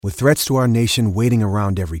With threats to our nation waiting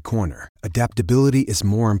around every corner, adaptability is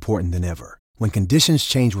more important than ever. When conditions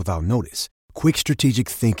change without notice, quick strategic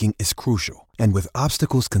thinking is crucial. And with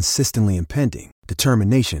obstacles consistently impending,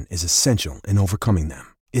 determination is essential in overcoming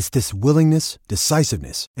them. It's this willingness,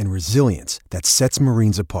 decisiveness, and resilience that sets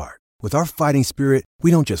Marines apart. With our fighting spirit, we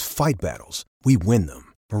don't just fight battles, we win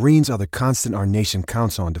them. Marines are the constant our nation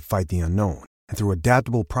counts on to fight the unknown. And through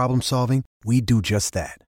adaptable problem solving, we do just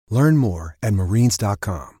that. Learn more at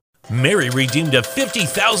marines.com. Mary redeemed a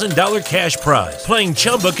 $50,000 cash prize playing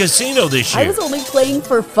Chumba Casino this year. I was only playing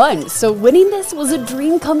for fun, so winning this was a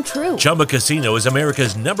dream come true. Chumba Casino is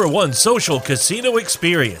America's #1 social casino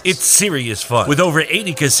experience. It's serious fun. With over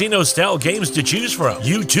 80 casino-style games to choose from,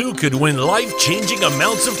 you too could win life-changing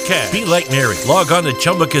amounts of cash. Be like Mary. Log on to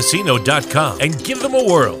ChumbaCasino.com and give them a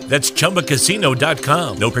whirl. That's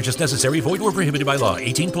ChumbaCasino.com. No purchase necessary. Void where prohibited by law.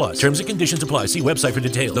 18+. Terms and conditions apply. See website for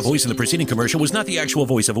details. The voice in the preceding commercial was not the actual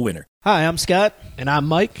voice of a winner. Hi, I'm Scott. And I'm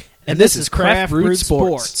Mike. And this is Craft Brewed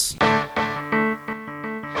Sports.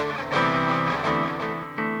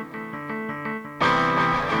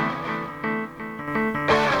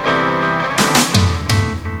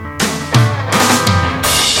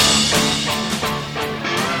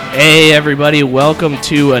 Hey, everybody. Welcome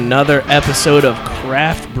to another episode of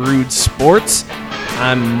Craft Brewed Sports.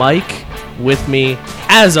 I'm Mike. With me,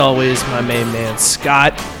 as always, my main man,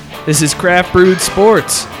 Scott. This is Craft Brewed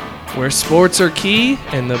Sports, where sports are key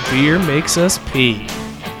and the beer makes us pee.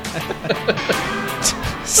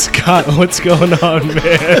 Scott, what's going on,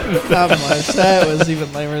 man? Not much. That was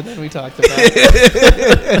even lamer than we talked about.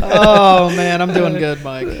 Oh, man, I'm doing good,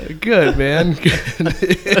 Mike. Good, man.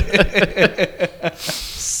 Good.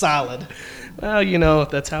 Solid. Well, you know,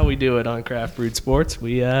 that's how we do it on Craft Brewed Sports.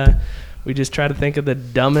 We just try to think of the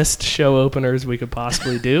dumbest show openers we could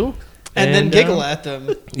possibly do. And then giggle at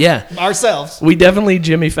them. Yeah. Ourselves. We definitely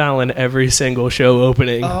Jimmy Fallon every single show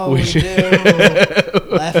opening. Oh, we do.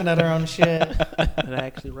 Laughing at our own shit. Did I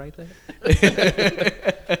actually write that?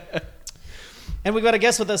 And we've got a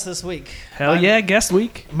guest with us this week. Hell yeah, guest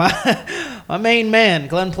week. My main man,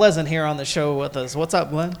 Glenn Pleasant, here on the show with us. What's up,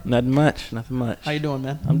 Glenn? Nothing much. How you doing,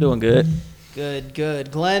 man? I'm doing good.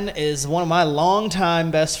 Good. Glenn is one of my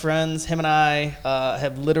longtime best friends. Him and I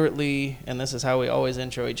have literally, and this is how we always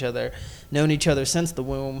intro each other, known each other since the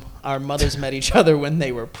womb. Our mothers met each other when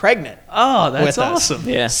they were pregnant. Oh, that's awesome.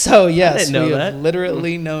 Yeah. So, yes, I didn't know we that. have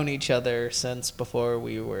literally known each other since before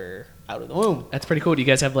we were out of the womb. That's pretty cool. Do you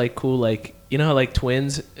guys have, like, cool, like, you know how, like,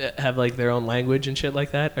 twins have, like, their own language and shit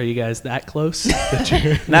like that? Are you guys that close?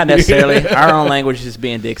 Not necessarily. Our own language is just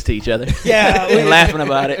being dicks to each other. Yeah. And laughing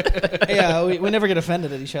about it. Yeah, we never get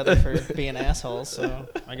offended at each other for being assholes, so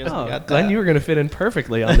I guess we got Glenn, that. you were going to fit in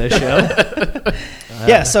perfectly on this show.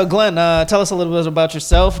 Yeah, so Glenn, tell us a little bit about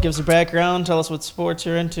yourself. Give us a background. Tell us what sports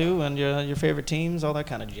you're into and your favorite teams, all that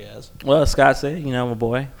kind of jazz. Well, as Scott said, you know, I'm a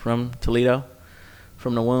boy from Toledo.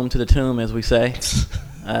 From the womb to the tomb, as we say.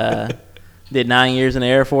 Did 9 years in the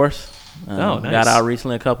Air Force. Nice. Got out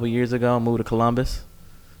recently a couple of years ago. Moved to Columbus.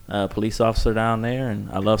 Police officer down there. And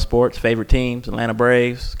I love sports. Favorite teams, Atlanta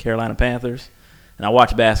Braves, Carolina Panthers. And I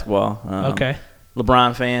watch basketball. Okay.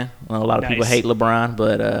 LeBron fan. Well, a lot of people Nice. hate LeBron,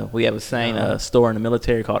 but we have a saying, store in the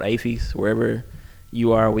military called AAFES. Wherever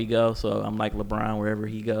you are, we go. So I'm like LeBron. Wherever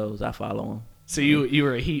he goes, I follow him. So you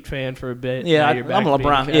were a Heat fan for a bit. Yeah, now you're back I'm a to being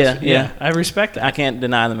LeBron. Cavs. Yeah. I respect that. I can't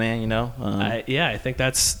deny the man, you know. I think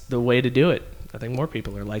that's the way to do it. I think more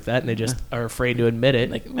people are like that, and they just are afraid to admit it.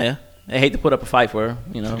 They hate to put up a fight for her,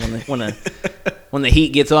 you know. When the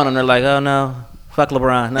heat gets on them, they're like, "Oh no, fuck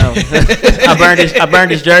LeBron, no, I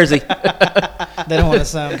burned his jersey." They don't want to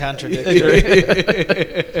sound contradictory.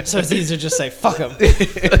 So it's easier to just say, fuck them,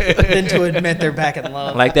 than to admit they're back in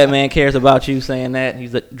love. Like that man cares about you saying that.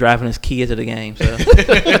 He's driving his Kia to the game. So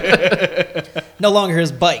No longer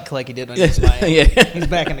his bike like he did when he was in Miami. Yeah. He's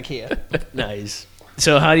back in the Kia. Nice.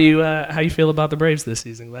 So how do you feel about the Braves this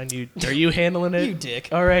season, Glenn? Are you handling it? You dick.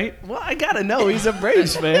 All right. Well, I gotta know. He's a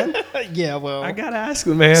Braves fan. Yeah, well, I gotta ask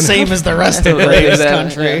the man. same as the rest of the Braves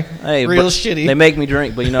country. Yeah. Hey, real but shitty. They make me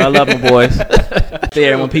drink, but you know I love them boys.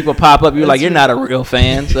 There, when people pop up, you're like, you're not a real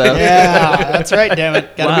fan. So Yeah, that's right, damn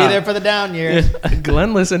it. Gotta Wow. be there for the down years.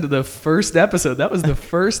 Glenn listened to the first episode. That was the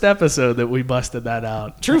first episode that we busted that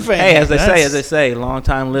out. True fan. Hey, as they say, long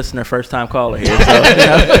time listener, first time caller here. So, you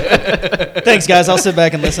know. Thanks, guys. I'll sit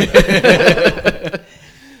back and listen.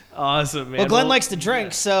 Awesome, man. Well, Glenn likes to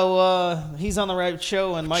drink, so he's on the right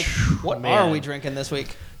show. And Mike, what Man. are we drinking this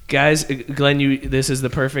week? Guys, Glenn, this is the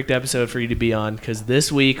perfect episode for you to be on because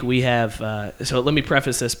this week we have. So let me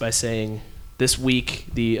preface this by saying this week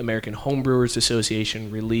the American Homebrewers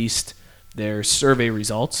Association released their survey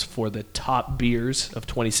results for the top beers of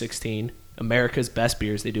 2016, America's best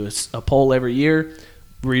beers. They do a poll every year.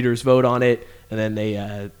 Readers vote on it, and then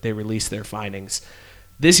they release their findings.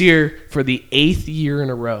 This year, for the 8th year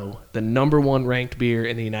in a row, the number 1 ranked beer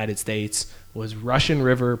in the United States was Russian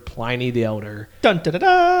River Pliny the Elder. Dun, da, da,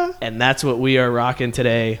 da. And that's what we are rocking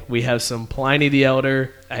today. We have some Pliny the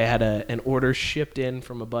Elder. I had an order shipped in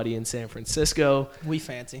from a buddy in San Francisco. We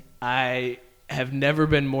fancy. I have never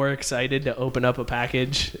been more excited to open up a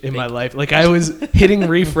package in my life. Like, I was hitting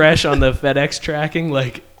refresh on the FedEx tracking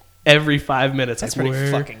like every 5 minutes. That's like, pretty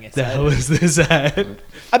where fucking the exciting. hell is this at?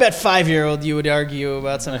 I bet 5-year-old you would argue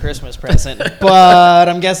about some Christmas present, but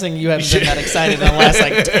I'm guessing you haven't been that excited in the last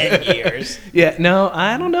like 10 years. Yeah, no,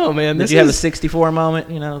 I don't know, man. Did you have a 64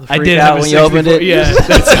 moment? You know, the freak I did out have a when you opened 64 it. Yeah,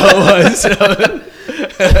 that's how it was.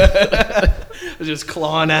 I was just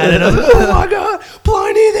clawing at it. I was like, oh my God,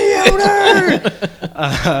 Pliny the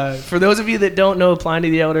Elder! For those of you that don't know, Pliny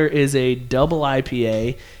the Elder is a double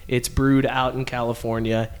IPA. It's brewed out in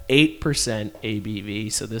California, 8%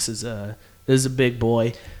 ABV. So this is a big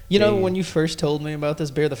boy. You know, when you first told me about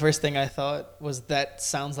this beer, the first thing I thought was that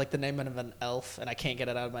sounds like the name of an elf, and I can't get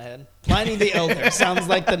it out of my head. Pliny the Elder sounds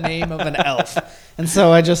like the name of an elf. And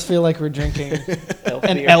so I just feel like we're drinking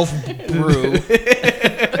an elf brew.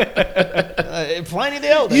 Pliny the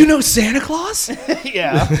Elder. You know Santa Claus?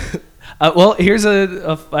 Yeah. Well, here's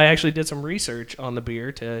I actually did some research on the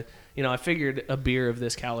beer to, I figured a beer of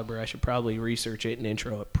this caliber, I should probably research it and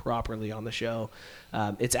intro it properly on the show.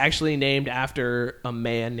 It's actually named after a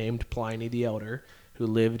man named Pliny the Elder who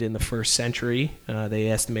lived in the 1st century. They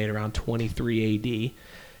estimate around 23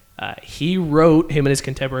 AD. Him and his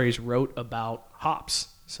contemporaries wrote about hops.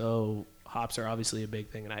 So hops are obviously a big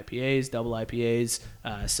thing in IPAs, double IPAs.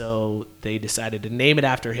 So they decided to name it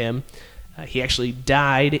after him. He actually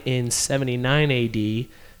died in 79 AD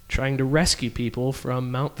trying to rescue people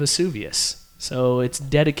from Mount Vesuvius. So it's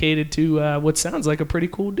dedicated to what sounds like a pretty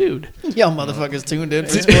cool dude. Y'all motherfuckers tuned in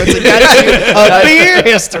for sports and got you a beer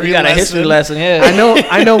history You got a history lesson, yeah.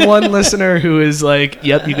 I know one listener who is like,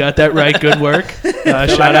 yep, you got that right. Good work.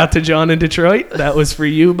 Shout out to John in Detroit. That was for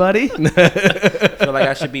you, buddy. I feel like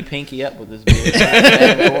I should be pinky up with this beer. It's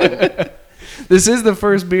that important. This is the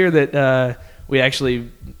first beer that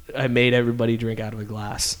I made everybody drink out of a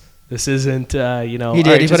glass. This isn't, He did.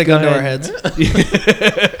 right, He put a gun to our ahead.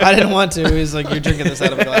 heads. I didn't want to. He's like, you're drinking this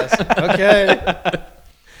out of a glass.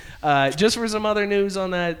 Okay. Just for some other news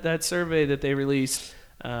on that survey that they released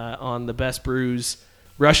on the best brews,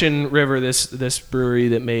 Russian River, this brewery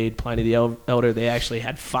that made Pliny the Elder, they actually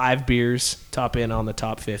had 5 beers top in on the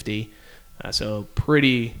top 50. So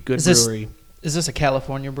pretty good brewery. Is this a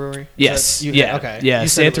California brewery? Yes. Okay. Yeah. You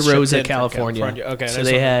said it Santa was shipped Rosa, in from California. Okay. So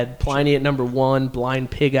they had Pliny at number 1,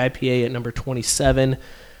 Blind Pig IPA at number 27.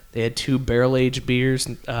 They had 2 barrel-aged beers.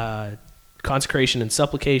 Consecration and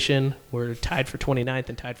Supplication were tied for 29th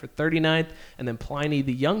and tied for 39th. And then Pliny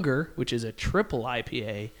the Younger, which is a triple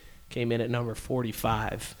IPA, came in at number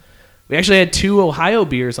 45. We actually had 2 Ohio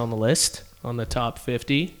beers on the list on the top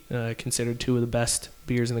 50, considered 2 of the best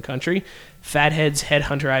beers in the country. Fathead's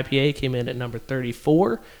Headhunter IPA came in at number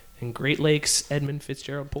 34, and Great Lakes Edmund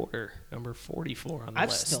Fitzgerald Porter, number 44 on the I've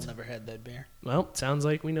list. still never had that beer. Well, sounds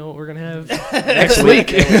like we know what we're going to have next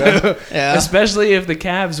week. Yeah. Especially if the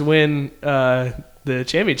Cavs win the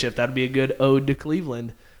championship. That would be a good ode to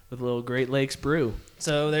Cleveland with a little Great Lakes brew.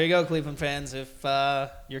 So there you go, Cleveland fans. If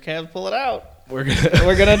your Cavs pull it out, We're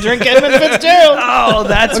gonna drink Edmund Fitzgerald. Oh,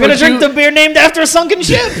 that's We're gonna drink the beer named after a sunken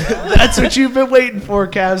ship. That's what you've been waiting for,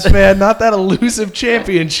 Cavs fan. Not that elusive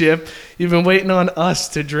championship. You've been waiting on us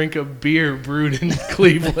to drink a beer brewed in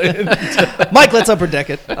Cleveland. Mike, let's upper deck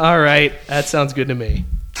it. All right, that sounds good to me.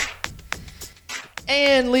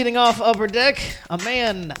 And leading off upper deck, a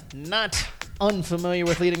man not unfamiliar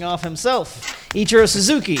with leading off himself. Ichiro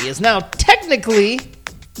Suzuki is now technically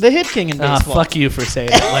the hit king in baseball. Fuck you for saying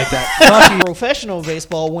it like that. Fuck you. Professional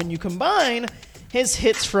baseball, when you combine his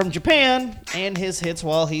hits from Japan and his hits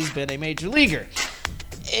while he's been a major leaguer.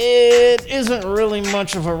 It isn't really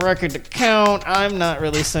much of a record to count. I'm not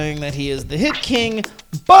really saying that he is the hit king,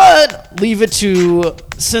 but leave it to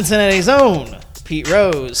Cincinnati's own Pete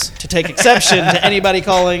Rose to take exception to anybody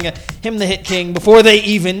calling him the hit king before they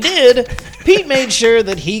even did. Pete made sure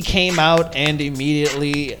that he came out and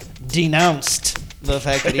immediately denounced the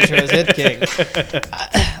fact that Ichiro's hit king.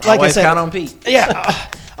 Like Always I said, count on Pete. yeah.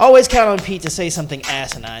 always count on Pete to say something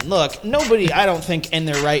asinine. Look, nobody, I don't think, in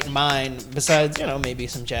their right mind, besides, maybe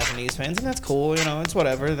some Japanese fans, and that's cool, it's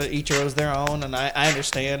whatever. The Ichiro's their own, and I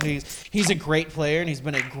understand. He's a great player, and he's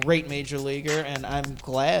been a great major leaguer, and I'm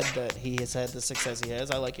glad that he has had the success he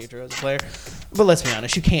has. I like Ichiro as a player. But let's be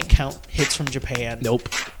honest, you can't count hits from Japan. Nope.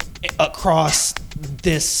 Across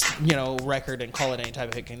this, record and call it any type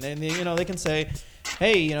of hit king. They can say,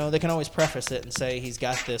 hey, they can always preface it and say he's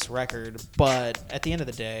got this record, but at the end of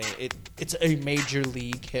the day, it's a major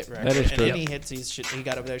league hit record. That is true. And any hits he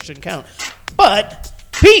got over there shouldn't count. But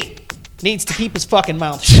Pete needs to keep his fucking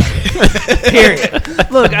mouth shut. Period.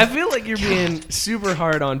 Look, I feel like you're being super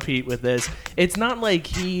hard on Pete with this. It's not like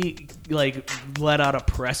he let out a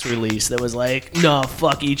press release that was like, no,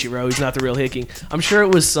 fuck Ichiro, he's not the real hit king. I'm sure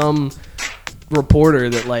it was some reporter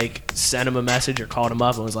that sent him a message or called him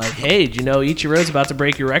up and was like, hey, do you know Ichiro's about to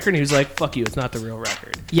break your record? And he was like, fuck you, it's not the real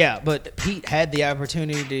record. Yeah, but Pete had the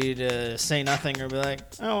opportunity to say nothing or be like,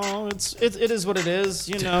 oh, well, it is what it is.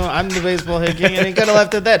 I'm the baseball hit king, and he could have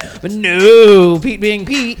left it at that. But no, Pete being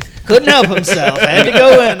Pete, couldn't help himself. Had to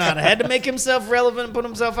go in on it. Had to make himself relevant and put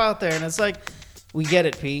himself out there. And it's like, we get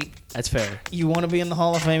it, Pete. That's fair. You want to be in the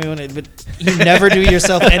Hall of Fame, but you never do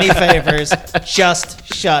yourself any favors.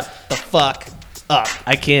 Just shut the fuck up.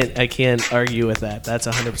 I can't argue with that. That's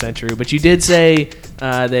 100% true. But you did say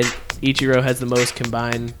that Ichiro has the most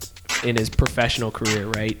combined in his professional career,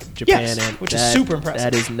 right? Japan, yes, which is super impressive.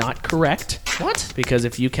 That is not correct. What? Because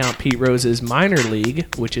if you count Pete Rose's minor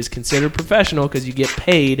league, which is considered professional because you get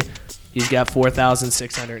paid, he's got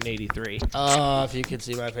 4,683. Oh, if you could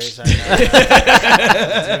see my face right now.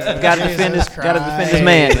 Got to defend his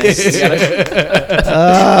man.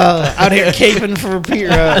 Out here caping for Pete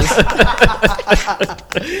Rose.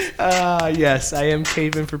 Yes, I am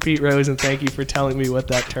caping for Pete Rose, and thank you for telling me what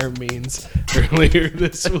that term means earlier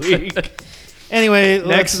this week. Anyway,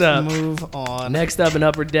 let's move on. Next up in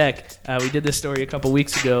Upper Deck, we did this story a couple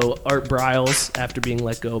weeks ago. Art Briles, after being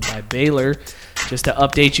let go by Baylor. Just to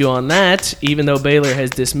update you on that, even though Baylor has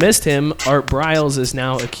dismissed him, Art Briles is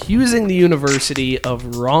now accusing the university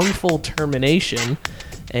of wrongful termination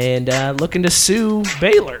and looking to sue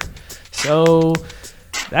Baylor. So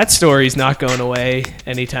that story's not going away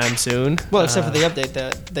anytime soon. Well, except for the update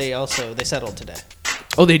that they settled today.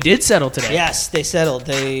 Oh, they did settle today. Yes, they settled.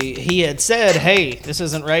 He had said, hey, this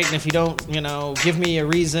isn't right, and if you don't, give me a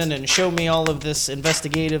reason and show me all of this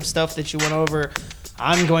investigative stuff that you went over,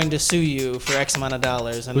 I'm going to sue you for X amount of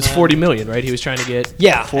dollars. And it was $40 million, right? He was trying to get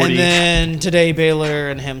 40. And then today Baylor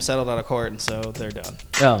and him settled out of court, and so they're done.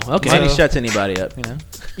 Oh, okay. Money shuts anybody up,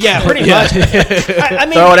 Yeah, pretty much. I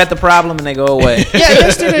mean, throw it at the problem and they go away. Yeah,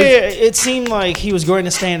 yesterday it seemed like he was going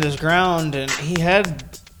to stand his ground, and he had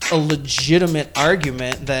a legitimate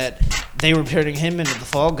argument that they were putting him into the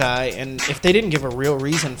fall guy, and if they didn't give a real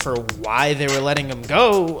reason for why they were letting him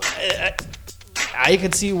go, I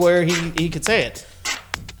could see where he could say it.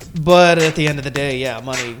 But at the end of the day, yeah,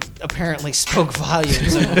 money apparently spoke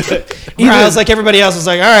volumes. I was like, everybody else was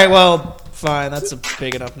like, all right, well, fine, that's a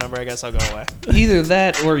big enough number. I guess I'll go away. Either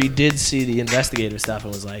that, or he did see the investigative stuff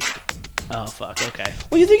and was like, oh, fuck, okay.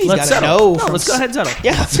 Well, you think he's got to know. No, let's go ahead and settle.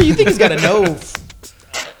 Yeah, so you think he's got to know.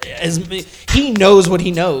 He knows what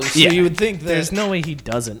he knows. So yeah. You would think that there's no way he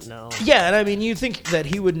doesn't know. Yeah, and I mean, you think that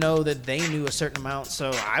he would know that they knew a certain amount.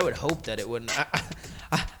 So I would hope that it wouldn't.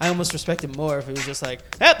 I almost respect him more if he was just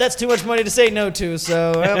like, that's too much money to say no to.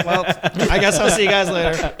 So, well, I guess I'll see you guys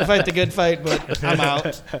later. Fight the good fight, but I'm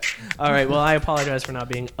out. All right. Well, I apologize for not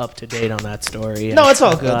being up to date on that story. No, it's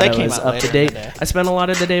all good. That came out up to date. I spent a lot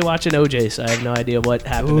of the day watching OJ, so I have no idea what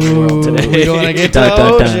happened in the world today. We want to get to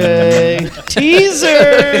OJ.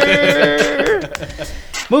 Teaser.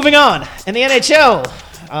 Moving on. In the NHL.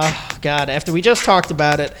 Oh, God. After we just talked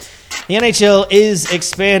about it, the NHL is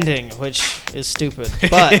expanding, which is stupid.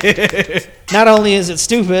 But not only is it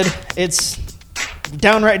stupid, it's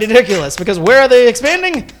downright ridiculous. Because where are they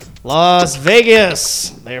expanding? Las Vegas.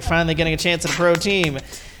 They're finally getting a chance at a pro team.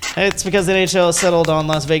 It's because the NHL has settled on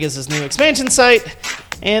Las Vegas' new expansion site,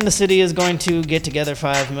 and the city is going to get together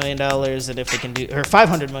 $5 million, and if they can do, or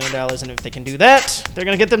 $500 million, and if they can do that, they're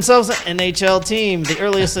going to get themselves an NHL team. The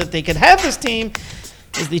earliest that they could have this team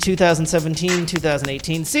is the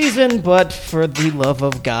 2017-2018 season, but for the love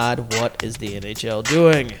of God, what is the NHL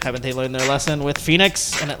doing? Haven't they learned their lesson with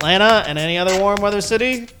Phoenix and Atlanta and any other warm weather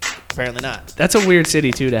city? Apparently not. That's a weird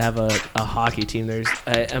city, too, to have a hockey team.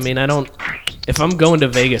 I mean, I don't... If I'm going to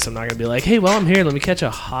Vegas, I'm not going to be like, hey, well, I'm here. Let me catch a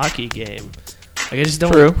hockey game. Like, I just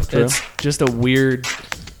don't... True. It's just a weird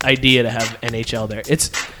idea to have NHL there.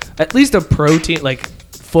 It's at least a pro team, like...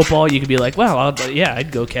 Football, you could be like, well, I'd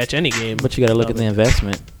go catch any game. But you got to look at the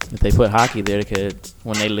investment. if they put hockey there, they could,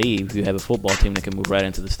 when they leave, you have a football team that can move right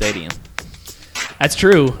into the stadium. That's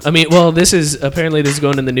true. I mean, well, this is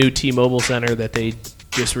going in the new T-Mobile Center that they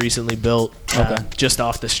just recently built just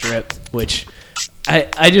off the Strip, which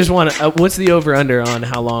I just want to what's the over-under on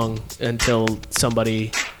how long until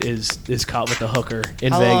somebody is caught with a hooker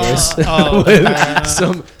in Vegas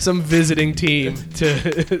with some visiting team to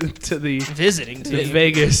the visiting team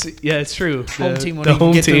Vegas. Yeah, it's true. Home team when the you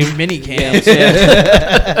home get team through mini camps.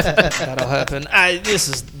 That'll happen. This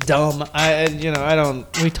is dumb.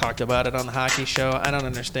 We talked about it on the hockey show. I don't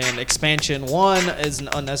understand. Expansion 1 is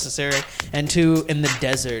unnecessary, and 2 in the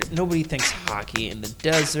desert. Nobody thinks hockey in the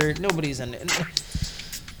desert. Nobody's in.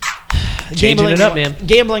 Changing it up, man.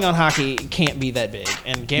 Gambling on hockey can't be that big,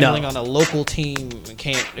 and gambling on a local team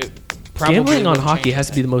can't. Gambling on hockey has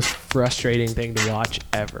to be the most frustrating thing to watch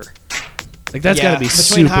ever. Like, that's got to be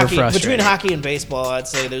super frustrating. Between hockey and baseball, I'd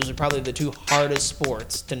say those are probably the two hardest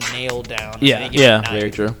sports to nail down. Yeah,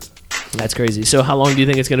 very true. That's crazy. So how long do you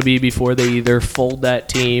think it's going to be before they either fold that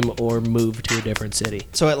team or move to a different city?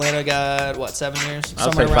 So Atlanta got, 7 years?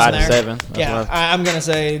 I'd say 5 to 7. I'm going to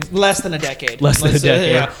say less than a decade. Less than a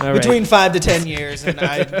decade. Between 5 to 10 years, and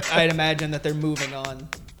I'd imagine that they're moving on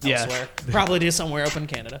elsewhere. Probably to somewhere up in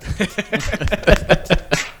Canada.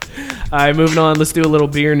 All right, moving on. Let's do a little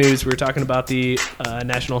beer news. We were talking about the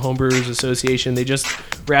National Homebrewers Association. They just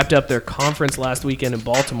wrapped up their conference last weekend in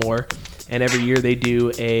Baltimore, and every year they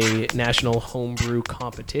do a national homebrew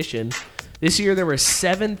competition. This year there were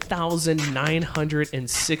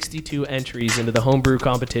 7,962 entries into the homebrew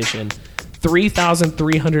competition,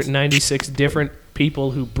 3,396 different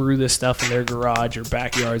people who brew this stuff in their garage or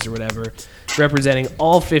backyards or whatever, representing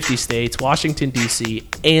all 50 states, Washington, D.C.,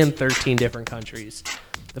 and 13 different countries.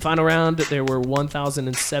 The final round, there were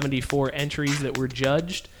 1,074 entries that were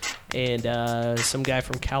judged, and some guy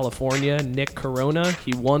from California, Nick Corona,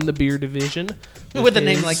 he won the beer division. With a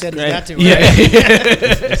name like that, he's got to, right? Yeah.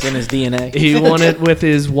 It's in his DNA. He won it with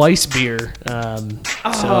his Weiss beer.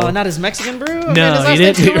 Not his Mexican brew? No, he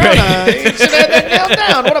didn't. Right. He should have that nailed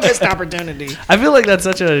down. What a missed opportunity. I feel like that's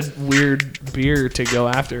such a weird beer to go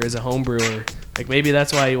after as a home brewer. Like, maybe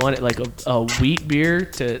that's why you want it, like a wheat beer.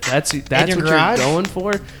 That's what garage? You're going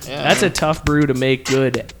for. Yeah. That's a tough brew to make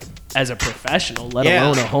good as a professional, let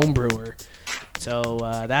alone a home brewer. So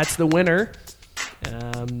that's the winner.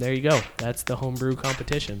 There you go. That's the homebrew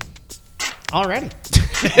competition. Alrighty.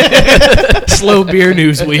 Slow beer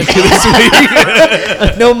news week this week.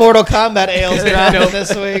 No Mortal Kombat ales dropping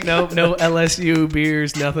this week. No LSU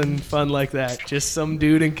beers, nothing fun like that. Just some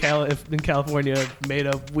dude in California made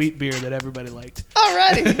a wheat beer that everybody liked.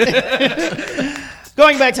 Alrighty.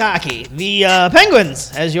 Going back to hockey, the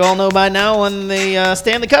Penguins, as you all know by now, won the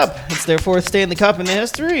Stanley Cup. It's their 4th Stanley Cup in the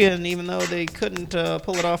history, and even though they couldn't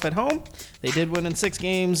pull it off at home, they did win in 6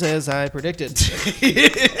 games, as I predicted.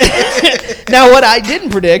 Now, what I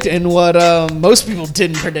didn't predict, and what most people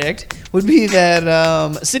didn't predict, would be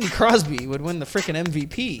that Sidney Crosby would win the frickin'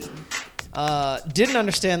 MVP. Didn't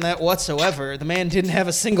understand that whatsoever. The man didn't have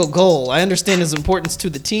a single goal. I understand his importance to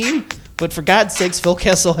the team, but for God's sakes, Phil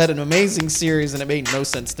Kessel had an amazing series, and it made no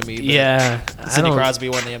sense to me that Sidney Crosby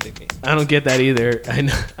won the MVP. I don't get that either.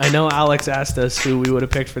 I know Alex asked us who we would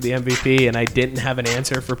have picked for the MVP, and I didn't have an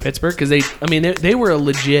answer for Pittsburgh because they were a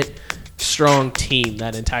legit strong team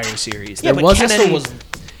that entire series. Yeah, but Kessel was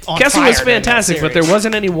Kessel was fantastic, but there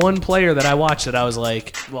wasn't any one player that I watched that I was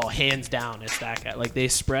like, well, hands down, it's that guy. Like, they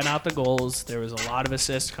spread out the goals. There was a lot of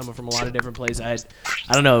assists coming from a lot of different plays. I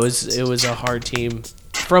don't know. It was a hard team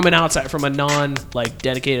from an outside, from a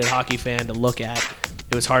dedicated hockey fan to look at.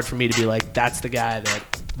 It was hard for me to be like, that's the guy that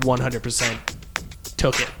 100%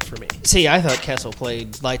 took it for me. See, I thought Kessel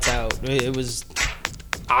played lights out. It was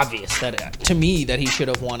obvious to me that he should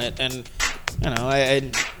have won it, and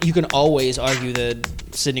you can always argue that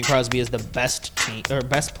Sidney Crosby is the best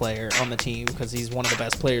player on the team because he's one of the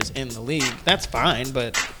best players in the league. That's fine,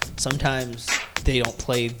 but sometimes they don't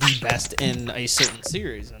play the best in a certain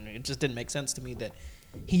series, and it just didn't make sense to me that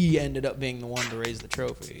he ended up being the one to raise the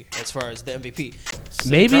trophy as far as the MVP.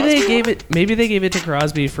 Maybe they gave it to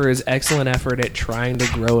Crosby for his excellent effort at trying to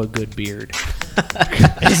grow a good beard.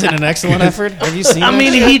 Is it an excellent effort? Have you seen? I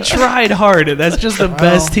mean, he tried hard. That's just the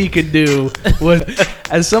best he could do.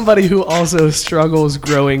 As somebody who also struggles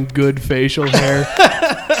growing good facial hair,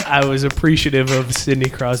 I was appreciative of Sidney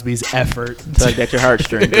Crosby's effort. It's like that's your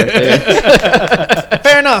heartstring right there.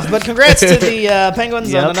 Fair enough, but congrats to the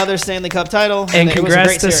Penguins on another Stanley Cup title. And congrats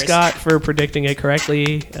to Scott for predicting it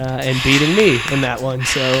correctly and beating me in that one.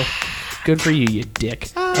 So good for you dick.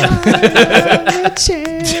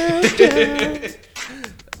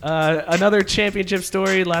 Another championship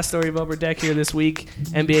story, last story of Upper Deck here this week.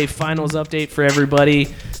 NBA Finals update for everybody.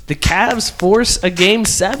 The Cavs force a Game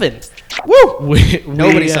 7. Woo!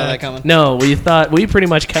 Nobody saw that coming. No, we pretty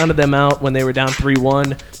much counted them out when they were down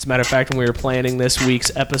 3-1. As a matter of fact, when we were planning this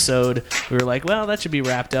week's episode, we were like, well, that should be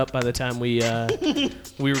wrapped up by the time we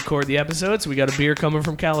record the episode. So we got a beer coming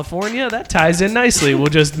from California. That ties in nicely. We'll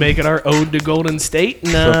just make it our ode to Golden State.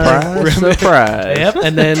 And, Surprise. Yep,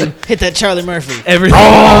 and then Hit that Charlie Murphy. everything.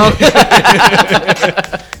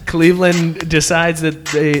 Cleveland decides that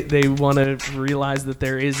they want to realize that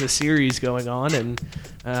there is a series going on and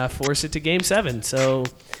force it to Game 7. So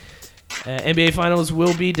NBA Finals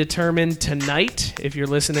will be determined tonight. If you're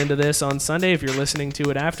listening to this on Sunday, if you're listening to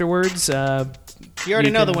it afterwards, You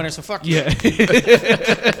already know the winner, so fuck you. yeah,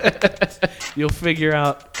 you'll figure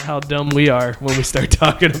out how dumb we are when we start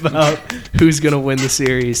talking about who's going to win the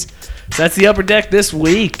series. So that's the Upper Deck this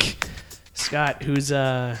week. Scott, who's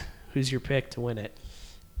your pick to win it?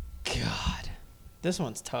 God, this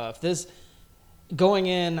one's tough. Going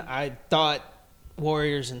in, I thought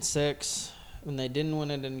Warriors in 6 when they didn't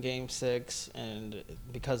win it in Game 6, and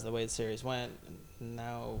because of the way the series went,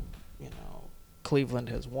 now Cleveland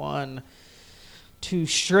has won 2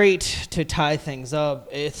 straight to tie things up.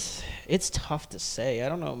 It's tough to say. I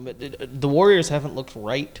don't know, but the Warriors haven't looked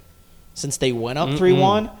right since they went up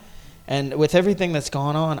 3-1, and with everything that's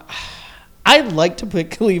gone on, I'd like to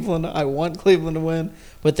pick Cleveland. I want Cleveland to win,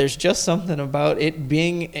 but there's just something about it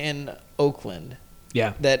being in Oakland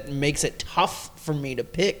that makes it tough for me to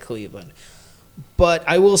pick Cleveland. But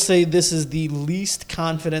I will say this is the least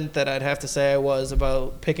confident that I'd have to say I was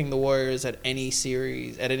about picking the Warriors at any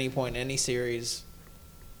series, at any point in any series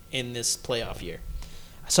in this playoff year.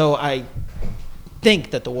 So I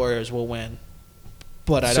think that the Warriors will win,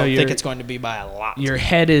 but I don't think it's going to be by a lot. Your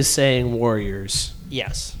head is saying Warriors.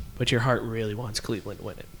 Yes. But your heart really wants Cleveland to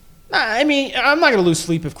win it. I mean, I'm not going to lose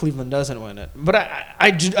sleep if Cleveland doesn't win it. But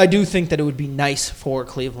I do think that it would be nice for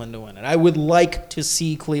Cleveland to win it. I would like to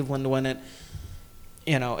see Cleveland win it,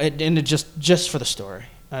 and just for the story.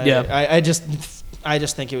 I just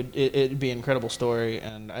think it'd be an incredible story,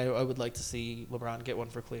 and I would like to see LeBron get one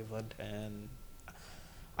for Cleveland. And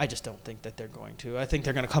I just don't think that they're going to. I think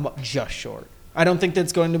they're going to come up just short. I don't think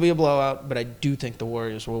that's going to be a blowout, but I do think the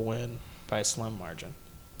Warriors will win by a slim margin.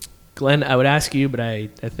 Glenn, I would ask you, but I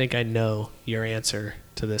think I know your answer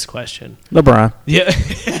to this question. LeBron. Yeah.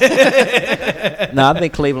 No, I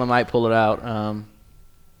think Cleveland might pull it out.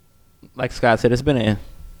 Like Scott said, it's been an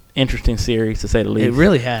interesting series, to say the least. It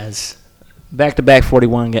really has. Back-to-back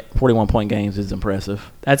 41-point games is impressive.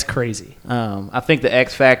 That's crazy. I think the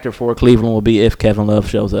X factor for Cleveland will be if Kevin Love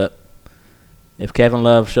shows up. If Kevin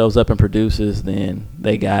Love shows up and produces, then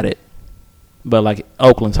they got it. But, like,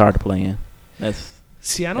 Oakland's hard to play in.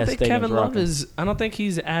 See, I don't think Kevin Love is. I don't think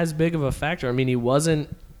he's as big of a factor. I mean, he wasn't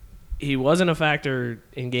a factor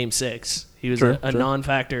in Game 6. He was a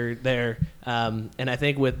non-factor there. And I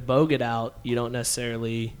think with Bogut out, you don't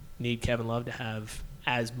necessarily need Kevin Love to have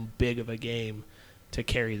as big of a game to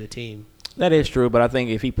carry the team. That is true, but I think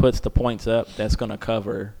if he puts the points up, that's going to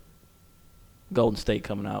cover Golden State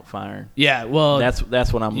coming out firing. Yeah, well,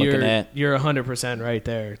 that's what I'm looking at. You're 100% right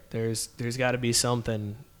there. There's got to be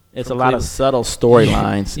something. It's a lot of subtle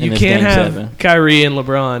storylines in this Game 7. You can't have Kyrie and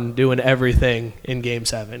LeBron doing everything in Game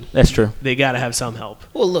 7. That's true. They got to have some help.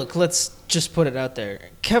 Well, look, let's just put it out there.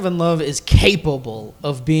 Kevin Love is capable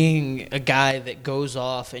of being a guy that goes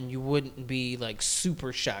off and you wouldn't be, like,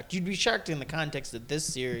 super shocked. You'd be shocked in the context of this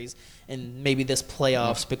series and maybe this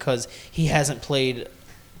playoffs because he hasn't played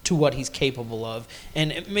to what he's capable of.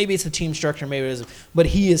 And maybe it's the team structure, maybe it isn't. But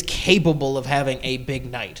he is capable of having a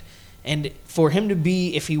big night. And for him to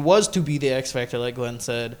be, if he was to be the X factor, like Glenn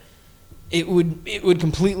said, it would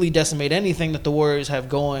completely decimate anything that the Warriors have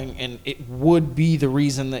going, and it would be the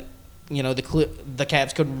reason that the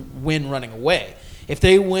Cavs could win running away. If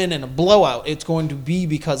they win in a blowout, it's going to be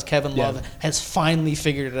because Kevin Love has finally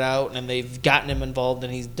figured it out, and they've gotten him involved,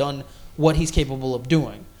 and he's done what he's capable of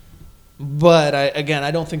doing. But I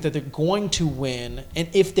don't think that they're going to win. And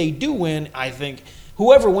if they do win, I think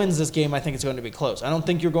whoever wins this game, I think it's going to be close. I don't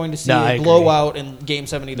think you're going to see a blowout in Game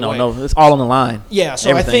 7 either way. No, it's all on the line. Yeah, so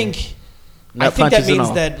everything. I think that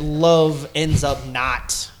means that Love ends up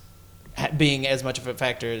not being as much of a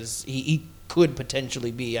factor as he could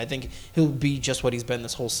potentially be. I think he'll be just what he's been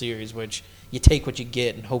this whole series, which you take what you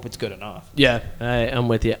get and hope it's good enough. Yeah, I'm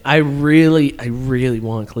with you. I really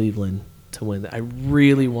want Cleveland to win. I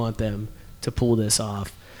really want them to pull this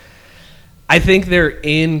off. I think they're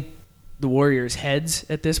in the Warriors' heads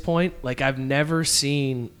at this point. Like, I've never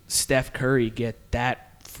seen Steph Curry get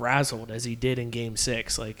that frazzled as he did in Game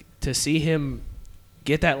 6. Like, to see him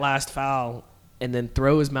get that last foul, and then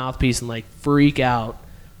throw his mouthpiece and like freak out.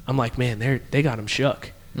 I'm like, man, they got him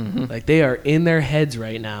shook. Mm-hmm. Like they are in their heads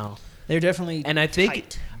right now. They're definitely And I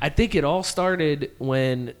think tight. it all started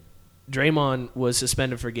when Draymond was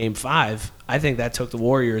suspended for Game 5. I think that took the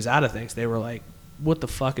Warriors out of things. They were like, what the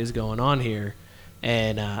fuck is going on here?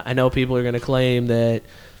 And I know people are going to claim that,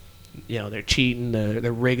 they're cheating,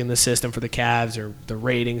 they're rigging the system for the Cavs or the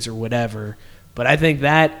ratings or whatever. But I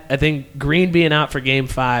think Green being out for Game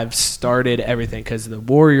 5 started everything because the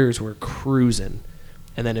Warriors were cruising.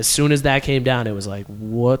 And then as soon as that came down, it was like,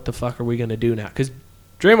 what the fuck are we going to do now? Because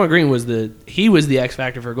Draymond Green was the X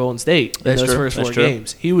factor for Golden State in those first 4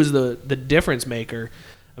 games. He was the difference maker.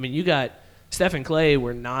 I mean, you got Steph and Clay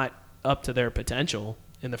were not up to their potential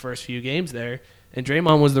in the first few games there, and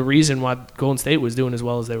Draymond was the reason why Golden State was doing as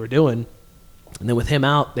well as they were doing. And then with him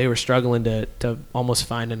out, they were struggling to almost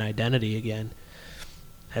find an identity again.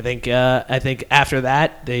 I think after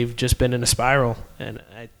that, they've just been in a spiral, and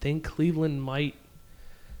I think Cleveland might.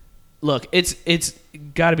 Look, it's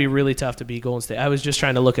got to be really tough to beat Golden State. I was just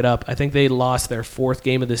trying to look it up. I think they lost their 4th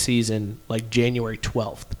game of the season like January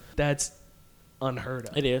 12th. That's unheard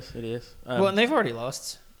of. It is. Well, and they've already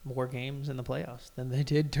lost more games in the playoffs than they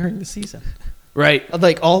did during the season. Right.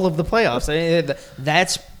 Like all of the playoffs.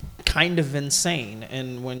 That's kind of insane.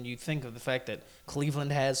 And when you think of the fact that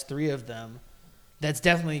Cleveland has 3 of them, that's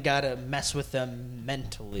definitely got to mess with them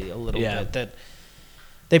mentally a little bit. That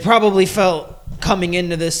they probably felt coming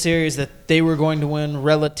into this series that they were going to win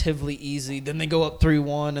relatively easy. Then they go up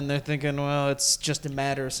 3-1, and they're thinking, well, it's just a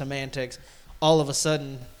matter of semantics. All of a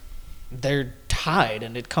sudden, they're tied,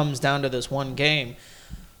 and it comes down to this one game.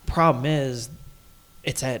 Problem is,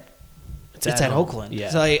 it's at Oakland.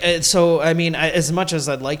 Yeah. So I mean, as much as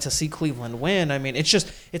I'd like to see Cleveland win, I mean,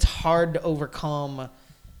 it's hard to overcome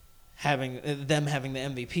having the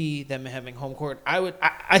MVP, them having home court.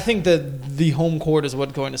 I think that the home court is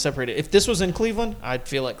what's going to separate it. If this was in Cleveland, I'd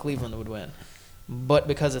feel like Cleveland would win. But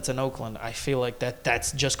because it's in Oakland, I feel like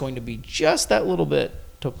that's just going to be just that little bit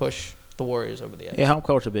to push the Warriors over the edge. Yeah, home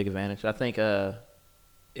court's a big advantage. I think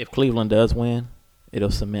if Cleveland does win, it'll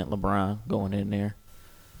cement LeBron going in there.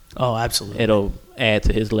 Oh, absolutely. It'll add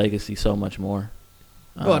to his legacy so much more.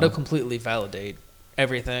 Well, it'll completely validate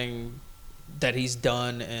everything that he's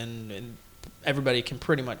done, and everybody can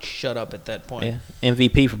pretty much shut up at that point. Yeah.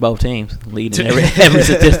 MVP for both teams, leading every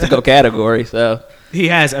statistical category. So he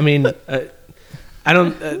has. I mean, I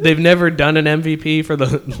don't. They've never done an MVP for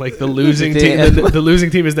the losing team. The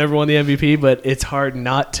losing team has never won the MVP, but it's hard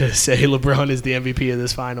not to say LeBron is the MVP of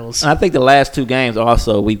this finals. I think the last 2 games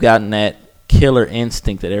also we've gotten that killer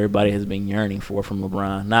instinct that everybody has been yearning for from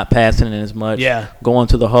LeBron. Not passing it as much. Yeah. Going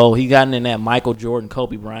to the hole. He's gotten in that Michael Jordan,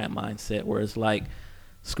 Kobe Bryant mindset where it's like,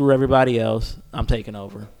 screw everybody else. I'm taking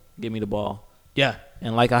over. Give me the ball. Yeah.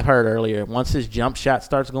 And like I heard earlier, once his jump shot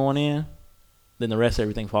starts going in, then the rest of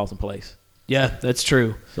everything falls in place. Yeah, that's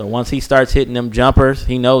true. So once he starts hitting them jumpers,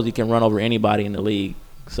 he knows he can run over anybody in the league.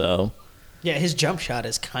 So yeah, his jump shot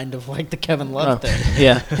is kind of like the Kevin Love thing.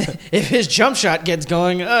 Yeah. If his jump shot gets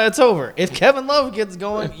going, it's over. If Kevin Love gets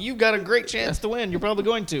going, you've got a great chance to win. You're probably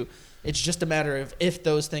going to. It's just a matter of if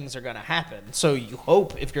those things are going to happen. So you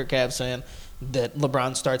hope, if you're a Cavs fan, that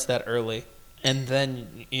LeBron starts that early, and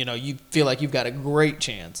then you feel like you've got a great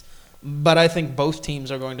chance. But I think both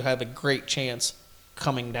teams are going to have a great chance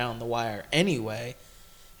coming down the wire anyway.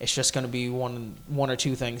 It's just going to be one or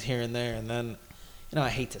 2 things here and there, and then I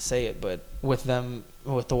hate to say it, but with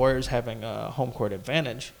the Warriors having a home court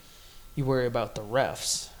advantage, you worry about the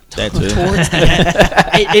refs. That too.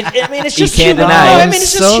 I mean, it's just you can't human. deny it. I mean,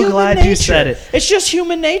 it's just so human glad nature. you said it. It's just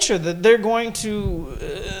human nature that they're going to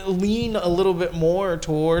lean a little bit more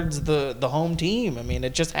towards the home team. I mean,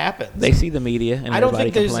 it just happens. They see the media and I don't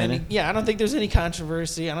everybody think there's complaining. I don't think there's any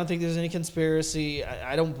controversy. I don't think there's any conspiracy.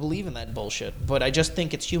 I don't believe in that bullshit. But I just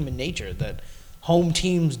think it's human nature that home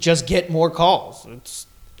teams just get more calls.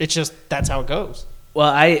 It's just that's how it goes. Well,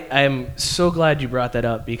 I'm so glad you brought that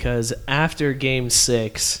up because after Game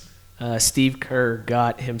 6, Steve Kerr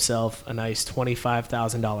got himself a nice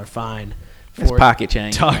 $25,000 fine That's pocket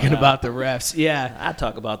change. talking about the refs. Yeah. I'd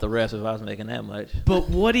talk about the refs if I was making that much. But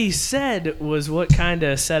what he said was what kind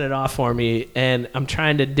of set it off for me, and I'm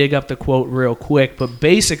trying to dig up the quote real quick, but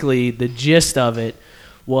basically the gist of it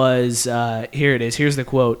was, here it is, here's the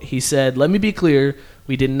quote. He said, "Let me be clear,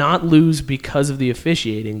 we did not lose because of the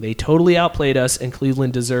officiating. They totally outplayed us, and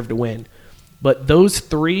Cleveland deserved to win. But those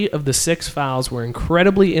 3 of the 6 fouls were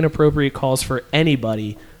incredibly inappropriate calls for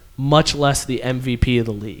anybody, much less the MVP of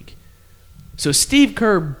the league." So Steve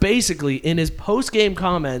Kerr basically, in his post-game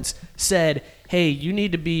comments, said, hey, you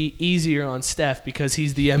need to be easier on Steph because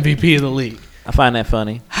he's the MVP of the league. I find that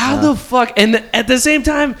funny. How the fuck? And at the same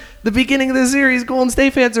time, the beginning of the series, Golden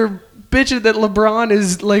State fans are bitching that LeBron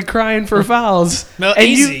is like crying for fouls. No, and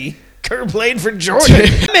easy. Kerr played for Jordan.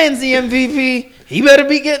 That man's the MVP. He better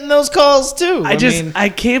be getting those calls too. I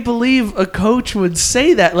can't believe a coach would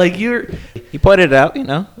say that. Like He pointed it out,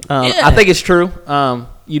 I think it's true.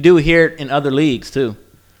 You do hear it in other leagues too.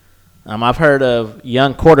 I've heard of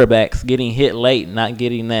young quarterbacks getting hit late, not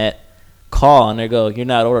getting that call, and they go, "You're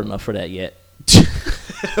not old enough for that yet."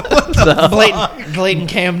 Blatant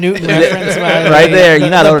Cam Newton reference, right there. You're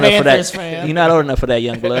not old enough for that. Fan. You're not old enough for that,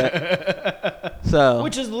 young blood. So,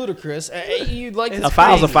 which is ludicrous. You'd like a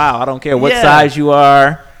foul's a foul. I don't care what size you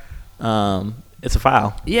are. It's a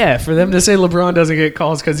foul. Yeah, for them to say LeBron doesn't get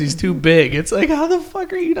calls because he's too big, it's like, how the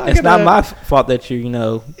fuck are you not? It's not my fault that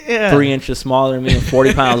you're 3 inches smaller than me and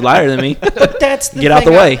 40 pounds lighter than me. But that's the get out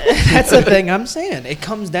the way. That's the thing I'm saying. It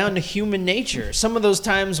comes down to human nature. Some of those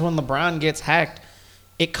times when LeBron gets hacked,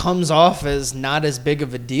 it comes off as not as big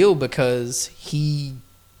of a deal because he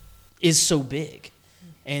is so big.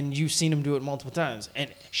 And you've seen him do it multiple times. And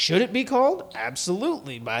should it be called?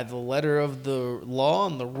 Absolutely. By the letter of the law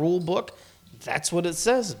and the rule book, that's what it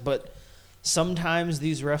says. But sometimes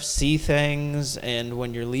these refs see things, and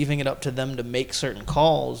when you're leaving it up to them to make certain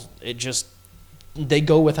calls, they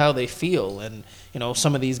go with how they feel. And,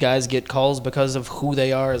 some of these guys get calls because of who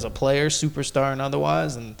they are as a player, superstar and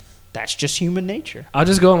otherwise, and that's just human nature. I'll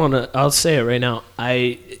just go on. I'll say it right now.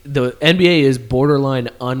 The NBA is borderline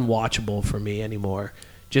unwatchable for me anymore,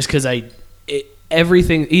 just because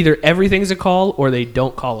everything's a call or they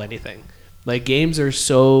don't call anything. Like, games are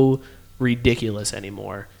so ridiculous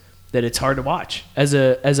anymore that it's hard to watch. As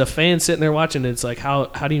a fan sitting there watching, it's like, how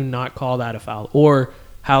do you not call that a foul? Or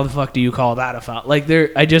how the fuck do you call that a foul? Like,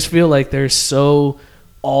 I just feel like they're so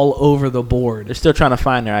all over the board. They're still trying to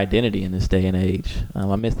find their identity in this day and age.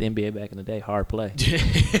 I missed the NBA back in the day. Hard play.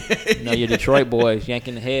 Your Detroit boys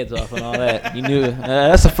yanking the heads off and all that. You knew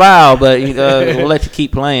that's a foul, but we'll let you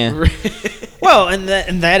keep playing. Well, in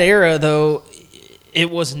that era, though,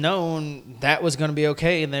 it was known that was going to be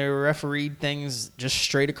okay, and they refereed things just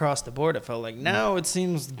straight across the board. It felt like now it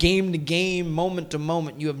seems game to game, moment to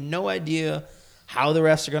moment. You have no idea how the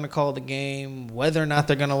refs are going to call the game, whether or not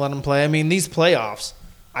they're going to let them play. I mean, these playoffs,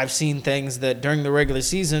 I've seen things that during the regular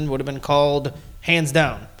season would have been called hands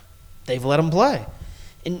down. They've let them play.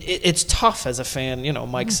 And it's tough as a fan,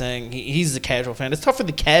 Mike's saying he's a casual fan. It's tough for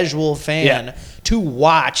the casual fan to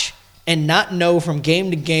watch and not know from game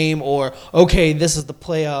to game or, okay, this is the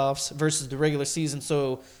playoffs versus the regular season,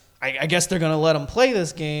 so I guess they're going to let them play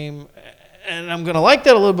this game, and I'm going to like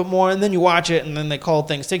that a little bit more, and then you watch it, and then they call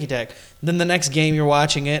things ticky-tack. Then the next game you're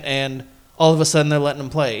watching it, and all of a sudden they're letting them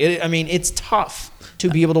play. It's tough to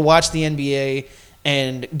be able to watch the NBA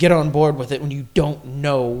and get on board with it when you don't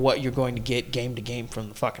know what you're going to get game to game from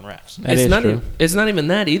the fucking refs. It's not even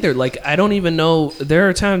that either. Like, I don't even know. There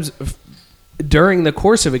are times during the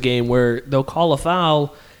course of a game where they'll call a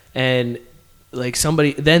foul and like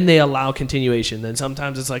somebody, then they allow continuation. Then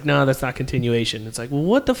sometimes it's like, no, that's not continuation. It's like, well,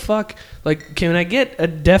 what the fuck? Like, can I get a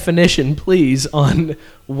definition, please, on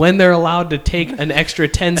when they're allowed to take an extra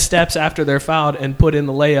 10 steps after they're fouled and put in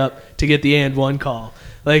the layup to get the and one call?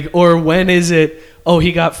 Like, or when is it,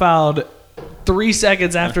 he got fouled 3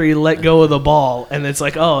 seconds after he let go of the ball, and it's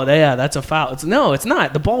like, that's a foul. It's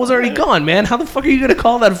not. The ball was already gone, man. How the fuck are you going to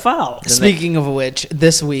call that a foul? Speaking of which,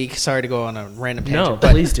 this week, sorry to go on a random tangent. No,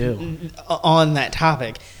 but please do. On that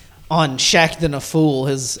topic, on Shaq Than a Fool,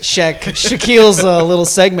 Shaquille's little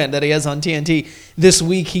segment that he has on TNT, this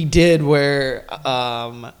week he did where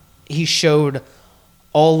he showed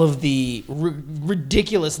all of the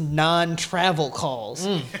ridiculous non-travel calls.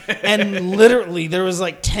 And literally, there was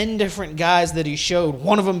like 10 different guys that he showed,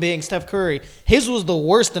 one of them being Steph Curry. His was the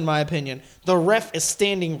worst, in my opinion. The ref is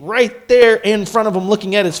standing right there in front of him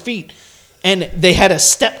looking at his feet. And they had a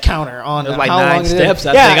step counter on like how 9 long steps.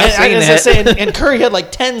 I've seen that. And Curry had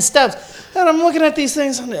like 10 steps. And I'm looking at these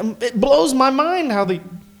things, and it blows my mind how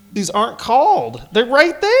these aren't called. They're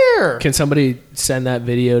right there. Can somebody send that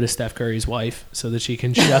video to Steph Curry's wife so that she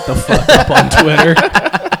can shut the fuck up on Twitter?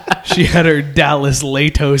 She had her Dallas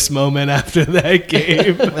Latos moment after that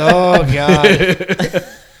game. Oh, God.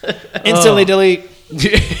 Instantly delete.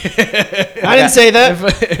 I didn't say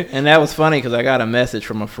that. And that was funny because I got a message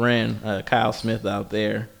from a friend, Kyle Smith, out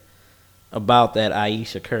there about that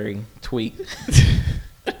Aisha Curry tweet.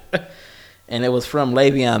 And it was from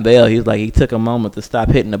Le'Veon Bell. He was like, he took a moment to stop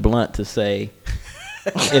hitting the blunt to say,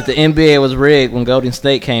 if the NBA was rigged when Golden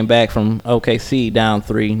State came back from OKC down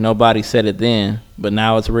 3, nobody said it then, but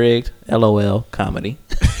now it's rigged. LOL, comedy.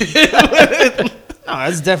 No,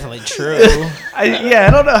 that's definitely true. I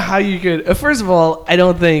don't know how you could. First of all, I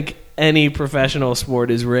don't think any professional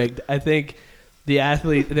sport is rigged. I think the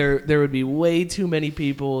athlete, there would be way too many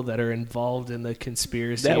people that are involved in the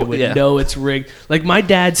conspiracy that would know it's rigged. Like, my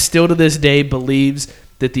dad still to this day believes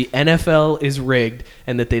that the NFL is rigged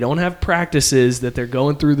and that they don't have practices, that they're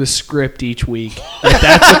going through the script each week. Like,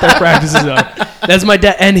 that's what their practices are. That's my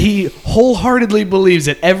dad. And he wholeheartedly believes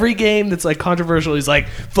it. Every game that's like controversial, he's like,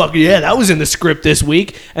 fuck yeah, that was in the script this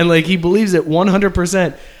week. And like, he believes it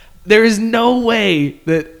 100%. There is no way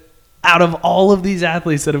that out of all of these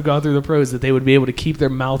athletes that have gone through the pros that they would be able to keep their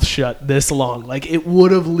mouth shut this long. Like, it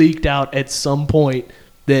would have leaked out at some point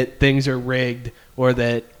that things are rigged or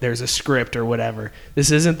that there's a script or whatever.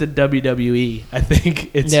 This isn't the WWE. I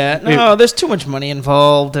think it's... Yeah, no, there's too much money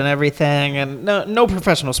involved and everything, and no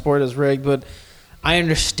professional sport is rigged, but I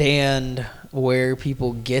understand where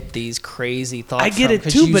people get these crazy thoughts. I get from,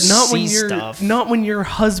 it too, but not when your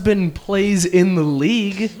husband plays in the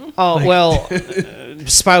league. Oh, like, well,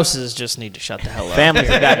 spouses just need to shut the hell up. Families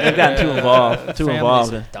have gotten too involved.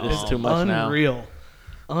 It's too much now.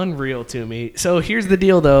 Unreal to me. So here's the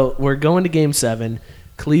deal, though. We're going to Game 7.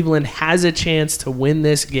 Cleveland has a chance to win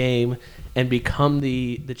this game and become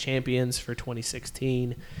the champions for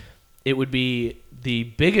 2016. It would be the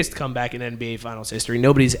biggest comeback in NBA Finals history.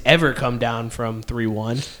 Nobody's ever come down from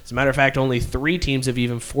 3-1. As a matter of fact, only 3 teams have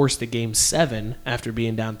even forced a Game 7 after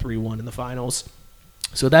being down 3-1 in the finals.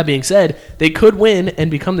 So that being said, they could win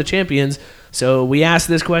and become the champions. So we asked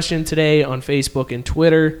this question today on Facebook and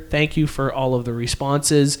Twitter. Thank you for all of the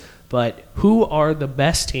responses. But who are the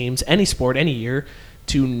best teams, any sport, any year,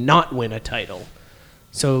 to not win a title?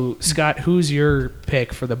 So, Scott, who's your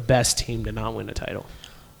pick for the best team to not win a title?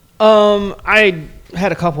 I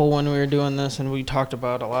had a couple when we were doing this, and we talked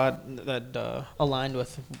about a lot that aligned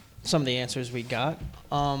with some of the answers we got.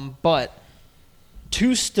 But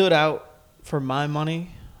 2 stood out for my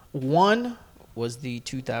money. One was the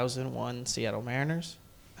 2001 Seattle Mariners,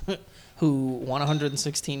 who won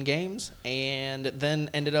 116 games and then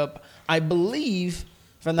ended up, I believe,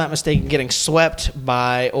 if I'm not mistaken, getting swept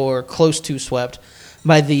by, or close to swept,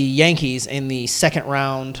 by the Yankees in the second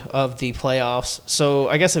round of the playoffs. So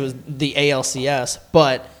I guess it was the ALCS,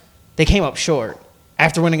 but they came up short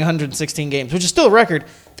after winning 116 games, which is still a record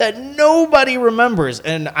that nobody remembers.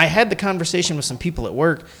 And I had the conversation with some people at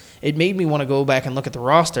work. It made me want to go back and look at the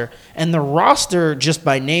roster. And the roster, just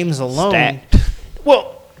by names alone, stacked.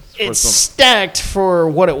 Well, it's stacked for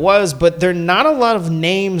what it was, but there are not a lot of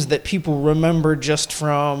names that people remember just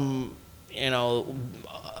from, a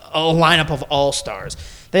lineup of all-stars.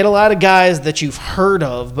 They had a lot of guys that you've heard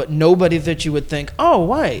of, but nobody that you would think, oh,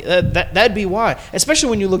 why? That'd be why.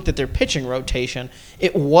 Especially when you looked at their pitching rotation.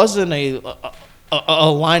 It wasn't a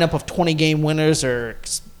lineup of 20-game winners or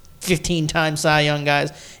 15-time Cy Young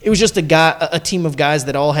guys. It was just a team of guys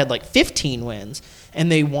that all had like 15 wins,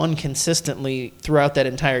 and they won consistently throughout that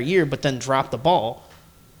entire year, but then dropped the ball.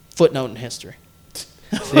 Footnote in history.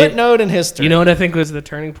 Footnote in history. You know what I think was the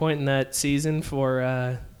turning point in that season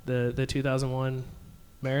for the 2001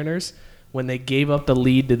 Mariners? When they gave up the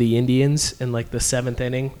lead to the Indians in like the 7th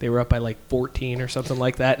inning. They were up by like 14 or something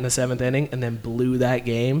like that in the 7th inning, and then blew that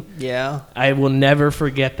game. Yeah. I will never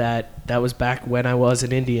forget that. That was back when I was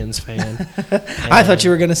an Indians fan. I thought you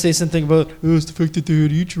were going to say something about, it's the fact that they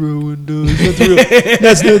had Ichiro, and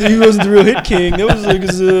he wasn't the real hit king. That was like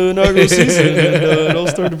his inaugural season, and it all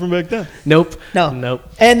started from back then. Nope. Nope.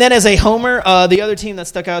 And then as a homer, the other team that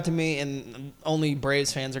stuck out to me, and only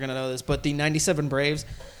Braves fans are going to know this, but the 97 Braves.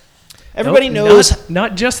 Everybody knows.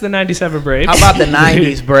 Not just the 97 Braves. How about the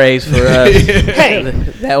 90s Braves for us? Hey,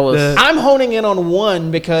 that was. I'm honing in on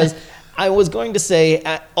one because I was going to say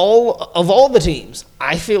all the teams,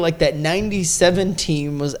 I feel like that 97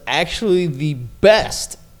 team was actually the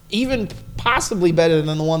best, even possibly better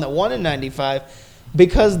than the one that won in 95,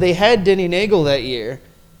 because they had Denny Nagel that year,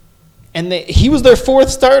 and he was their 4th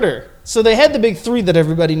starter. So they had the big 3 that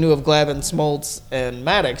everybody knew of, Glavine, Smoltz, and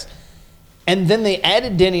Maddox. And then they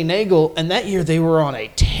added Denny Nagel, and that year they were on a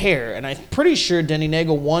tear. And I'm pretty sure Denny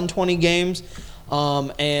Nagel won 20 games,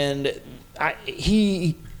 and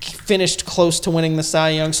he finished close to winning the Cy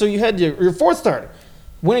Young. So you had your 4th starter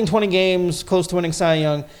winning 20 games, close to winning Cy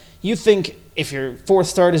Young. You think if your 4th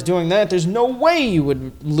start is doing that, there's no way you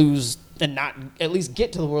would lose and not at least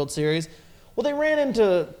get to the World Series. Well, they ran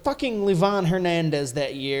into fucking Livan Hernandez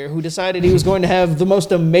that year, who decided he was going to have the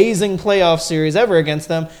most amazing playoff series ever against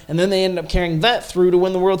them, and then they ended up carrying that through to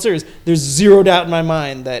win the World Series. There's zero doubt in my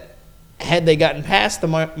mind that had they gotten past the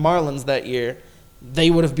Marlins that year, they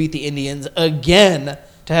would have beat the Indians again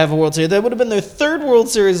to have a World Series. That would have been their 3rd World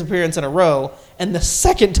Series appearance in a row, and the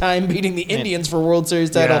second time beating the Indians for World Series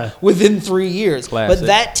title within 3 years. Classic. But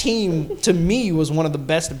that team, to me, was one of the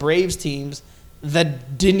best Braves teams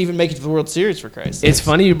that didn't even make it to the World Series, for Christ's sake. It's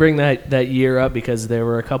funny you bring that year up because there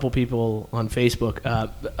were a couple people on Facebook.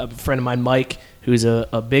 A friend of mine, Mike, who's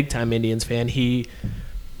a big-time Indians fan, he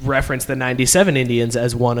referenced the 97 Indians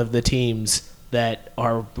as one of the teams that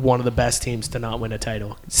are one of the best teams to not win a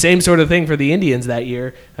title. Same sort of thing for the Indians that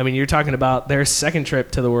year. I mean, you're talking about their second trip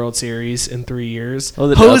to the World Series in 3 years.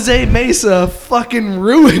 Jose Mesa fucking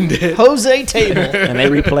ruined it. Jose Table. And they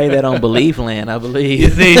replayed that on Believe Land, I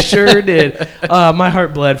believe. They sure did. My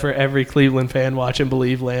heart bled for every Cleveland fan watching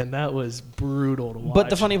Believe Land. That was brutal to watch. But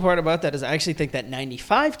the funny part about that is I actually think that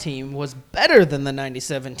 95 team was better than the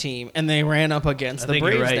 97 team, and they ran up against the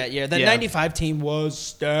Braves that year. That 95 team was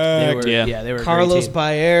stacked. They were Carlos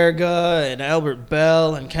Baerga and Albert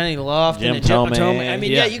Bell and Kenny Lofton and Jim Thome. I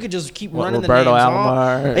mean, you could just keep running Roberto the names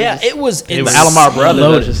Alomar. off. Yeah, it was the Alomar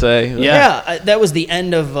brothers, I should say. Yeah, that was the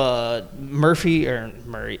end of Eddie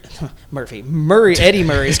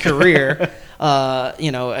Murray's career,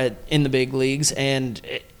 in the big leagues, and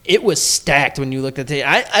it was stacked when you looked at it.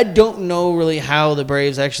 I don't know really how the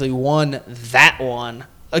Braves actually won that one.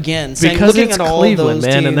 Again, because looking it's at all Cleveland, those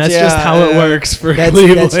man, teams, and that's just how it works for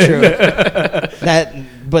Cleveland. That's true.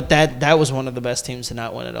 that was one of the best teams to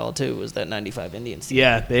not win it all too. Was that 95 Indians team?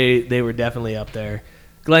 Yeah, they were definitely up there.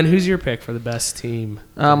 Glenn, who's your pick for the best team?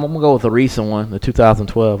 I'm gonna go with a recent one, the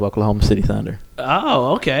 2012 Oklahoma City Thunder.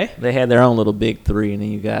 Oh, okay. They had their own little big three, and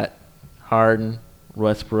then you got Harden,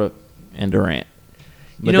 Westbrook, and Durant.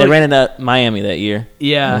 But they ran into Miami that year.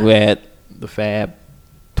 Yeah, who had the Fab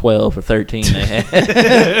 12 or 13 they had.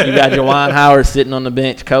 You got Juwan Howard sitting on the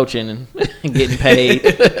bench coaching and getting paid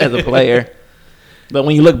as a player. But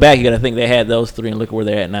when you look back, you got to think they had those three and look where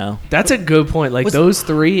they're at now. That's a good point. Those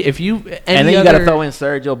three, if you... And then you got to throw in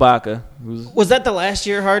Sergio Baca. Was that the last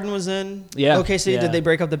year Harden was in? Yeah. OKC? Did they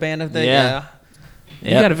break up the band of thing? Yeah. You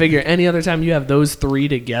got to figure any other time you have those three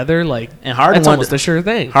together, and Harden that's almost a sure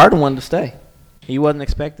thing. Harden wanted to stay. He wasn't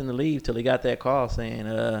expecting to leave till he got that call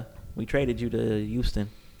saying, we traded you to Houston.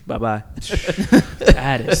 Bye-bye.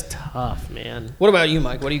 That is tough, man. What about you,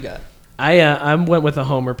 Mike? What do you got? I went with a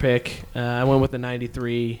homer pick. I went with the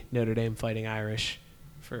 93 Notre Dame Fighting Irish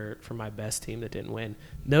for my best team that didn't win.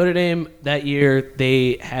 Notre Dame that year,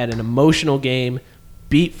 they had an emotional game,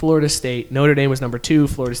 beat Florida State. Notre Dame was number 2.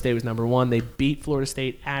 Florida State was number 1. They beat Florida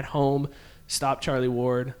State at home, stopped Charlie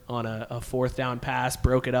Ward on a fourth down pass,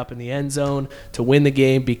 broke it up in the end zone to win the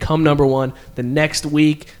game, become number 1. The next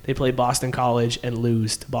week, they play Boston College and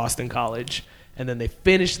lose to Boston College. And then they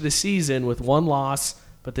finished the season with 1 loss,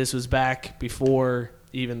 but this was back before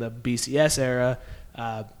even the BCS era.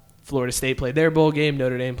 Florida State played their bowl game.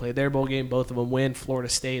 Notre Dame played their bowl game. Both of them win. Florida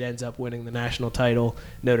State ends up winning the national title.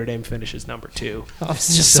 Notre Dame finishes number 2. Oh,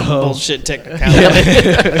 it's just some bullshit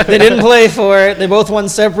technicality. They didn't play for it. They both won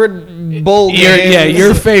separate bowl games.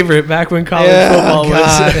 Your favorite back when college football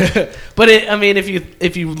was. But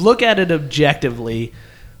if you look at it objectively,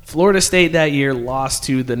 Florida State that year lost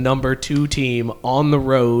to the number 2 team on the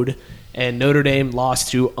road, and Notre Dame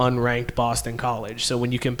lost to unranked Boston College. So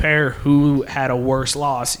when you compare who had a worse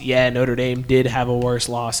loss, Notre Dame did have a worse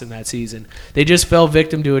loss in that season. They just fell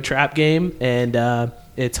victim to a trap game, and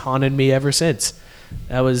it's haunted me ever since.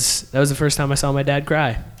 That was the first time I saw my dad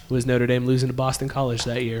cry, was Notre Dame losing to Boston College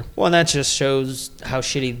that year. Well, and that just shows how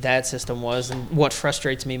shitty that system was. And what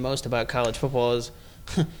frustrates me most about college football is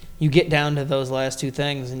you get down to those last 2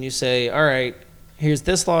 things and you say, all right, here's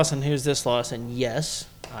this loss and here's this loss. And yes,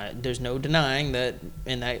 there's no denying that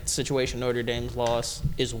in that situation Notre Dame's loss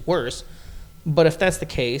is worse. But if that's the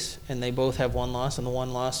case and they both have 1 loss and the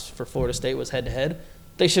 1 loss for Florida State was head-to-head,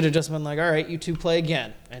 they should have just been like, all right, you 2 play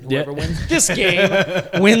again. And whoever wins this game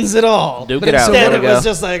wins it all. Duke but it out. instead it was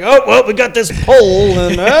just like, oh, well, we got this poll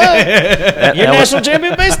and you're national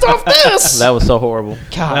champion based off this. That was so horrible.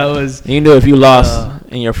 God. That was. You knew if you lost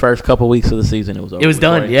in your first couple weeks of the season, it was over. It was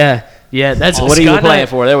done, yeah. Yeah, that's what are you playing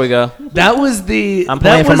for? There we go. That was the. I'm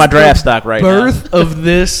playing for my draft stock right now. Birth of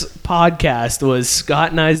this podcast was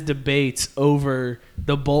Scott and I's debates over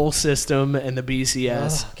the bowl system and the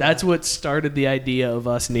BCS. That's what started the idea of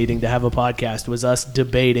us needing to have a podcast, was us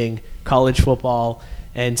debating college football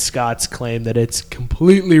and Scott's claim that it's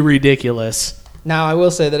completely ridiculous. Now, I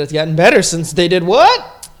will say that it's gotten better since they did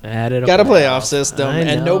what? Added got a playoff system,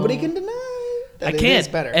 and nobody can deny I can't. It's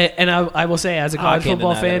better. And I will say, as a college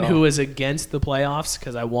football fan that who is against the playoffs,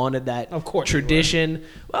 because I wanted that of course tradition.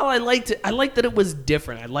 Well, I liked that it was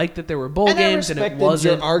different. I liked that there were bowl And games I and it respected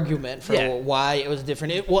wasn't. your argument for why it was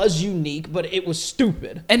different. It was unique, but it was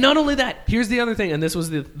stupid. And not only that, here's the other thing, and this was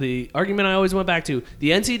the argument I always went back to.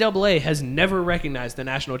 The NCAA has never recognized the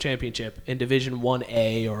national championship in Division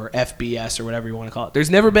 1A or FBS or whatever you want to call it. There's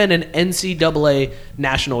never been an NCAA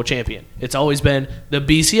national champion. It's always been the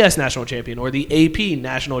BCS national champion or the AP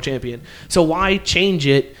national champion. So why change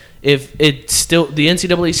it if it still the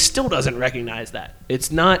NCAA still doesn't recognize that?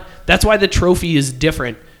 It's not. That's why the trophy is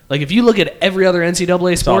different. Like, if you look at every other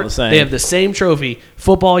NCAA sport, they have the same trophy.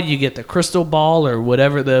 Football, you get the crystal ball or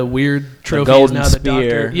whatever the weird trophy golden is now. spear.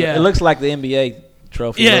 The doctor. Yeah. It looks like the NBA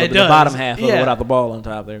trophy. Yeah, it the does. bottom half of it Yeah. without the ball on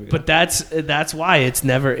top. There we go. But that's why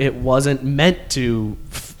it wasn't meant to,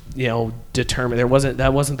 determine.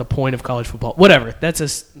 That wasn't the point of college football. Whatever.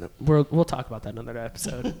 We'll talk about that in another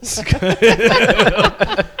episode.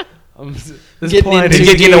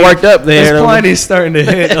 Getting worked up there. This Pliny's starting to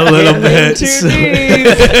hit a little bit.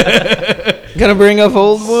 Gonna bring up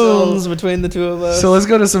old wounds between the two of us. So let's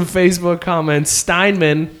go to some Facebook comments.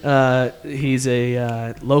 Steinman, he's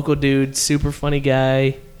a local dude, super funny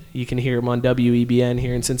guy. You can hear him on WEBN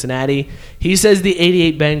here in Cincinnati. He says the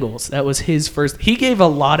 88 Bengals. That was his first. He gave a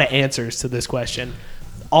lot of answers to this question,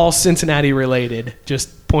 all Cincinnati related,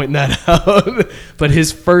 just pointing that out. But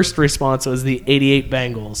his first response was the 88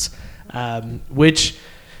 Bengals, which,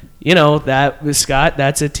 Scott,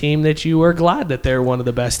 that's a team that you are glad that they're one of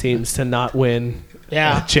the best teams to not win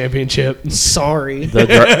a championship. Sorry.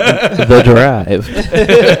 The drive.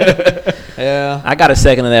 Yeah. I got a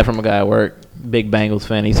second of that from a guy at work. Big Bengals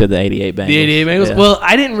fan. He said the 88 Bengals. The 88 Bengals? Yeah. Well,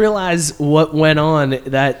 I didn't realize what went on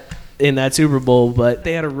in that Super Bowl, but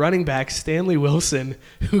they had a running back, Stanley Wilson,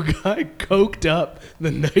 who got coked up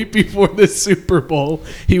the night before the Super Bowl.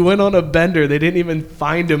 He went on a bender. They didn't even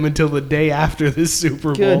find him until the day after the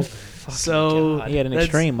Super Bowl. So he had an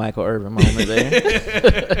extreme Michael Irvin moment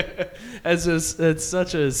there. It's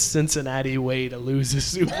such a Cincinnati way to lose a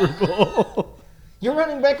Super Bowl. Your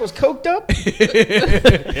running back was coked up?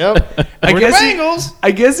 Yep.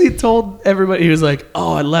 I guess he told everybody, he was like,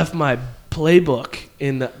 "Oh, I left my playbook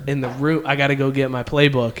in the room. I got to go get my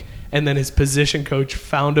playbook." And then his position coach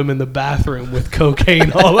found him in the bathroom with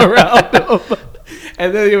cocaine all around him.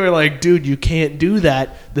 And then they were like, "Dude, you can't do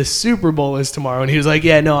that. The Super Bowl is tomorrow." And he was like,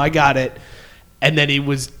 "Yeah, no, I got it." And then he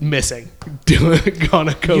was missing, on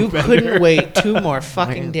a coke You bender. couldn't wait 2 more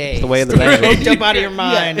fucking days. the way of the to Bengals. get coked up out of your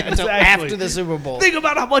mind Yeah, until exactly. after the Super Bowl. Think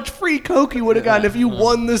about how much free coke you would have gotten if you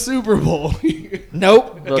won the Super Bowl.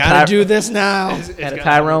 Nope. Little Gotta do this now. Had a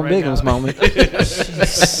Tyrone Biggums moment.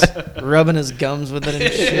 Rubbing his gums with it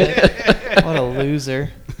and shit. What a loser.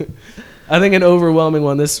 I think an overwhelming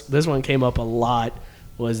one. This one came up a lot.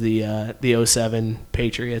 Was the 07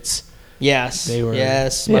 Patriots? Yes. They were-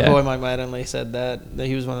 Yes. My Yeah. boy Mike Mattingly said that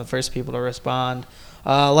he was one of the first people to respond.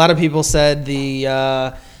 A lot of people said the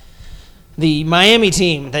Miami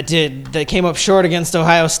team that came up short against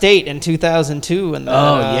Ohio State in 2002 in the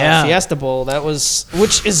Fiesta Bowl.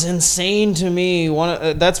 Which is insane to me.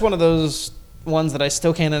 That's one of those ones that I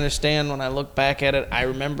still can't understand when I look back at it. I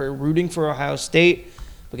remember rooting for Ohio State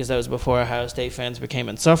because that was before Ohio State fans became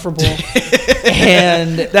insufferable.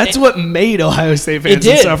 And That's what made Ohio State fans it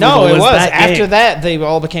did. insufferable. No, it was. that After game. that, they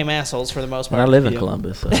all became assholes for the most And part. I live in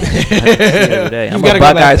Columbus. So I see it every day. I'm gotta a go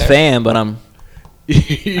back Buckeyes there. fan, but I'm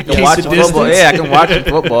You can watch football. Yeah, I can watch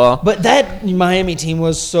football. But that Miami team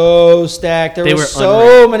was so stacked. There They were were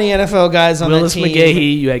so many NFL guys on Willis that team.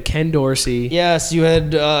 McGahee, you had Ken Dorsey, Yes, you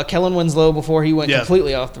had Kellen Winslow before he went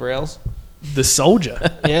completely off the rails. the Soldier.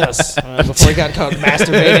 Yes, before he got caught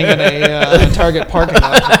masturbating in a Target parking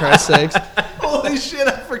lot, for Christ's sakes. Holy shit,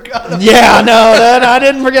 I forgot about Yeah, no, I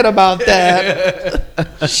didn't forget about that.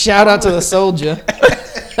 Shout out to the Soldier.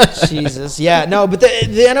 Jesus, yeah, no, but the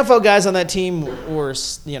NFL guys on that team were,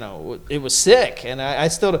 it was sick, and I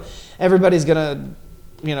still, everybody's gonna,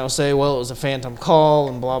 say, well, it was a phantom call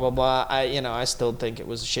and blah blah blah. I still think it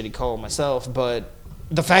was a shitty call myself, but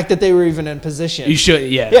the fact that they were even in position, You should,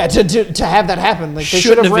 yeah. yeah, to have that happen, like they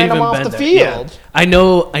should have ran them off been the there. field. Yeah. I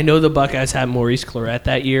know the Buckeyes had Maurice Clarett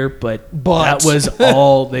that year, but that was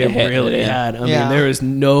all they really had. I mean, there was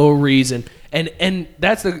no reason. And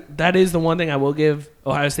that is the one thing I will give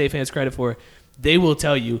Ohio State fans credit for. They will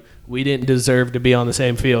tell you we didn't deserve to be on the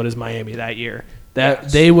same field as Miami that year.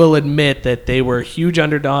 They will admit that they were huge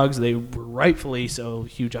underdogs. They were rightfully so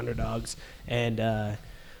huge underdogs. And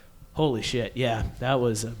holy shit, yeah, that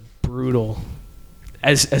was a brutal.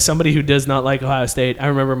 As somebody who does not like Ohio State, I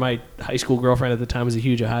remember my high school girlfriend at the time was a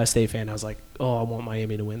huge Ohio State fan. I was like, oh, I want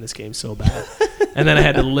Miami to win this game so bad. And then I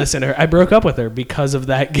had to listen to her. I broke up with her because of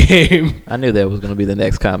that game. I knew that was going to be the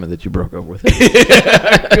next comment that you broke up with.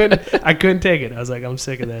 I couldn't take it. I was like, I'm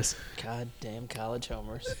sick of this. Goddamn college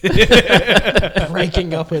homers.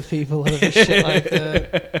 Breaking up with people over shit like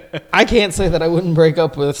that. I can't say that I wouldn't break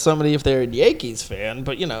up with somebody if they're a Yankees fan,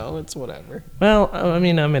 but, it's whatever. Well, I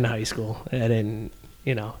mean, I'm in high school. I didn't,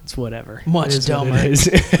 it's whatever. Much It is what dumber. it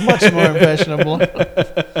is. Much more impressionable.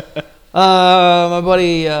 My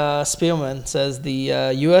buddy Spielman says the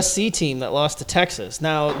USC team that lost to Texas.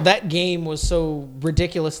 Now, that game was so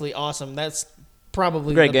ridiculously awesome. That's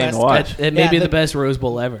probably Great the game best. to watch. It may be the best Rose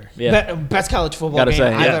Bowl ever. Yeah. Best college football Gotta game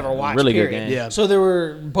say, I've yeah. ever watched. Really good period. game. Yeah.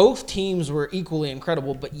 So both teams were equally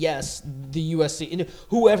incredible, but yes, the USC,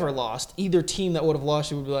 whoever lost, either team that would have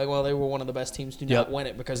lost, you would be like, well, they were one of the best teams to not win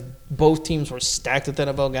it, because both teams were stacked with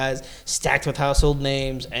NFL guys, stacked with household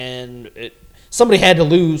names, and somebody had to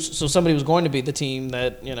lose, so somebody was going to be the team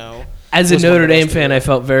that, As a was one of Notre the Dame best to fan, do it. I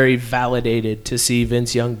felt very validated to see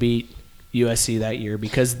Vince Young beat USC that year,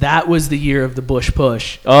 because that was the year of the Bush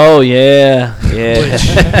push. Oh, yeah. Which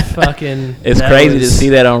Yeah. fucking... It's that crazy was- to see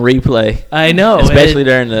that on replay. I know. Especially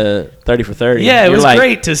during the 30 for 30. Yeah, it You're was like,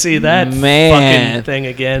 great to see that man, fucking thing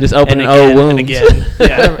again. just opening and again, old and wounds.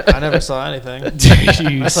 again. I never saw anything.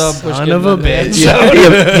 You I saw Bush son get of a in the end bitch.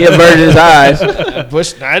 zone. he averted his eyes.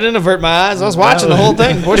 Bush, I didn't avert my eyes. I was watching the whole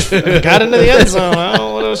thing. Bush got into the end zone. I don't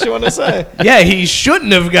know what else you want to say. Yeah, he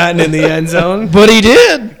shouldn't have gotten in the end zone But he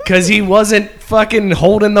did. because he wasn't fucking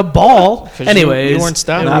holding the ball. 'Cause Anyways, you weren't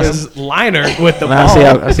stopping it him. was Liner with the Now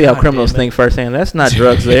ball. I see how God criminals damn think firsthand. That's not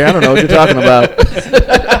drugs there. I don't know what you're talking about.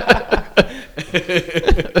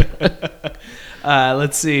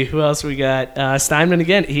 Let's see who else we got. Steinman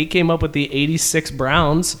again. He came up with the 86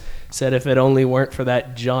 Browns. Said if it only weren't for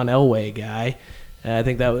that John Elway guy. I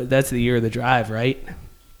think that's the year of the drive, right?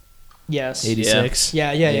 Yes. 86.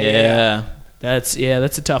 Yeah. That's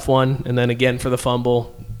a tough one. And then again for the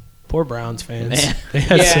fumble. Poor Browns fans. Man. They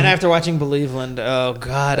had Yeah, some- and after watching Believeland, oh,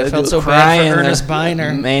 God, I They felt do so bad crying, for Ernest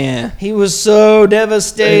Biner. Man. He was so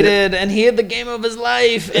devastated, and he had the game of his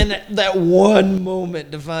life, and that one moment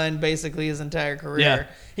defined basically his entire career. Yeah.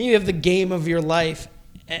 And you have the game of your life,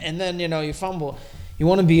 and then, you fumble. You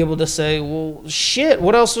want to be able to say, well, shit,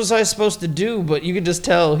 what else was I supposed to do? But you could just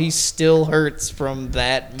tell he still hurts from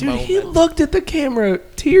that Dude, moment. he looked at the camera,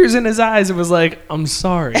 tears in his eyes, and was like, I'm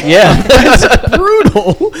sorry. Yeah. That's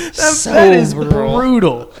brutal. That is brutal.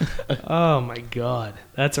 brutal. Oh, my God.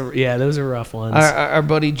 Those are rough ones. Our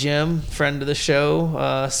buddy Jim, friend of the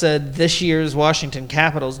show, said this year's Washington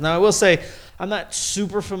Capitals. Now, I will say, I'm not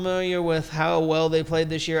super familiar with how well they played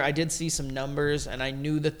this year. I did see some numbers, and I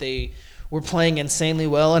knew that they were playing insanely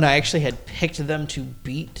well, and I actually had picked them to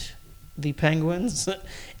beat the Penguins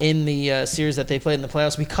in the series that they played in the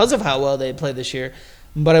playoffs because of how well they had played this year.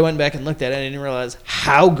 But I went back and looked at it, and I didn't realize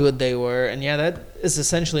how good they were. And, yeah, that is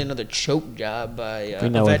essentially another choke job by We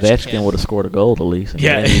know Ovechkin. Ovechkin would have scored a goal at least.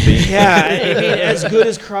 Yeah. Yeah, I mean, as good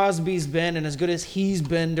as Crosby's been and as good as he's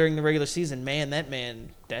been during the regular season,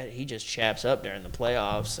 that he just chaps up during the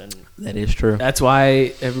playoffs. And That is true. That's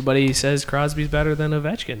why everybody says Crosby's better than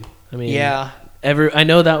Ovechkin. I mean, yeah, I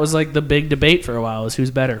know that was like the big debate for a while, is who's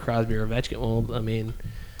better, Crosby or Ovechkin. Well, I mean,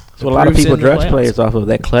 So a lot of proof's people in the judge playoffs. players off of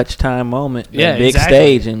that clutch time moment, that Yeah, big exactly.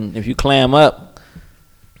 stage, and if you clam up,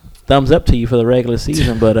 thumbs up to you for the regular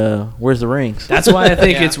season. But where's the rings? That's why I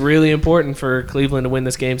think Yeah. it's really important for Cleveland to win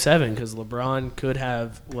this Game 7, because LeBron could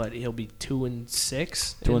have he'll be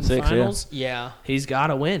 2-6 2 and in 6, yeah. finals. yeah, He's got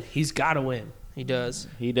to win. He's got to win. he does.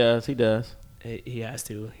 He does. He has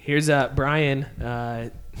to. Here's Brian.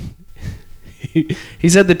 He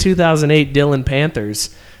said the 2008 Dillon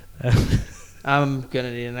Panthers. I'm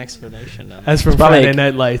gonna need an explanation. That's from probably- Friday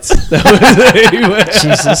Night Lights. That was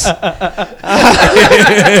Jesus.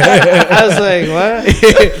 I was like,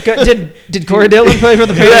 what? Did Corey Dillon play for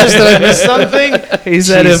the Panthers? Did I miss something? He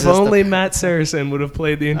said Jesus, if only Matt Saracen would have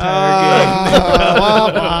played the entire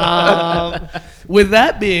game. With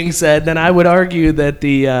that being said, then I would argue that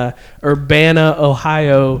the Urbana,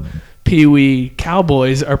 Ohio Pee Wee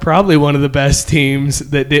Cowboys are probably one of the best teams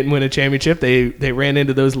that didn't win a championship. They ran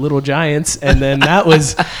into those little giants, and then that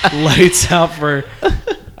was lights out for.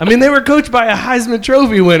 I mean, they were coached by a Heisman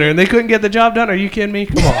Trophy winner, and they couldn't get the job done. Are you kidding me?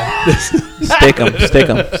 Come on. Stick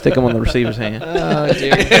him on the receiver's hand. Oh,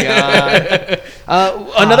 dear God.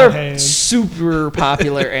 Another hand. super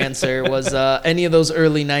popular answer was any of those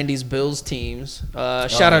early 90s Bills teams.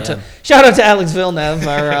 Shout out to Alex Villeneuve,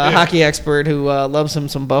 our hockey expert who loves him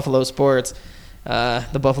some Buffalo sports.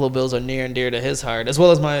 The Buffalo Bills are near and dear to his heart, as well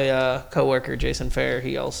as my coworker, Jason Fair.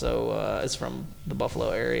 He also is from the Buffalo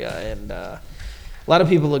area, and A lot of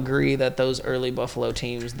people agree that those early Buffalo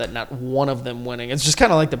teams, that not one of them winning. It's just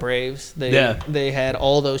kind of like the Braves. They had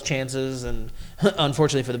all those chances, and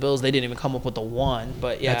unfortunately for the Bills, they didn't even come up with the one.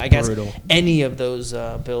 But yeah, That's I guess brutal. any of those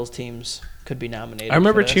Bills teams could be nominated. I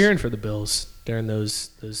remember for this. cheering for the Bills during those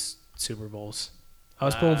Super Bowls. I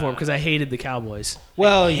was pulling for them because I hated the Cowboys.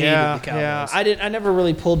 Well, I hated yeah, the Cowboys. I never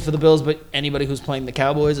really pulled for the Bills, but anybody who's playing the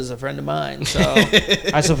Cowboys is a friend of mine. So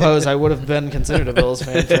I suppose I would have been considered a Bills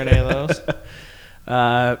fan for any of those.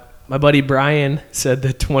 My buddy Brian said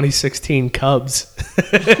the 2016 Cubs.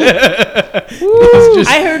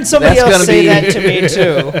 I heard somebody That's else gonna say be- that to me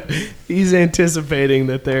too. He's anticipating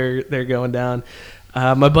that they're going down.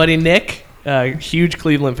 My buddy Nick, huge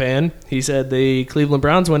Cleveland fan, he said the Cleveland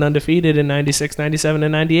Browns went undefeated in 96, 97,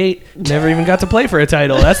 and 98. Never even got to play for a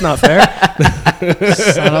title. That's not fair.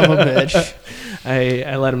 Son of a bitch.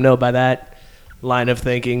 I let him know by that line of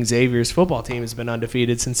thinking. Xavier's football team has been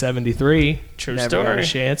undefeated since 73. True Never story. had a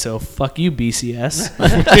chance, so fuck you, BCS.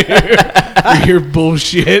 For your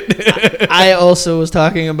bullshit. I also was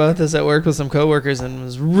talking about this at work with some coworkers and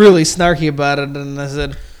was really snarky about it. And I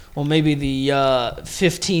said, well, maybe the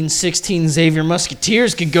 15-16 Xavier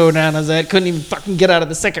Musketeers could go down as that. Couldn't even fucking get out of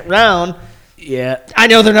the second round. Yeah. I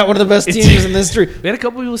know they're not one of the best teams in history. We had a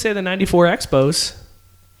couple people say the 94 Expos.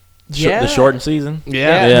 The shortened season.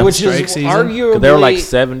 Yeah. which Strike is season. arguably They were like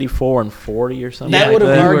 74 and 40 or something. that Yeah, would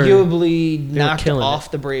have they were- arguably knocked killing off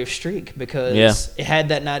it. the Brave streak because Yeah. had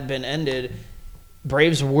that not been ended,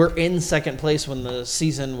 Braves were in second place when the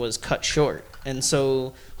season was cut short. And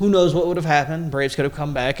so who knows what would have happened? Braves could have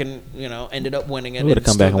come back and, ended up winning it. We would have and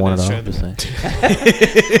come back stood and won it the all. next I'm just saying.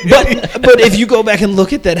 but if you go back and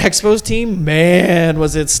look at that Expos team, man,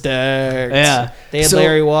 was it stacked. Yeah. They had So-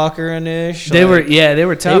 Larry Walker and ish. They were tough. They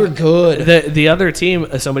were good. The other team,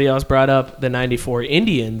 somebody else brought up the 94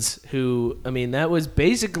 Indians, who, that was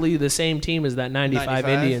basically the same team as that 95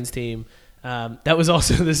 95? Indians team. That was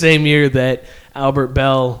also the same year that Albert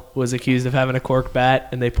Bell was accused of having a cork bat,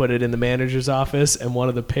 and they put it in the manager's office, and one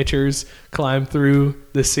of the pitchers climbed through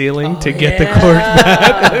the ceiling to get the cork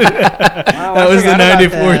bat. That was the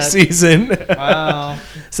 94 season. Wow.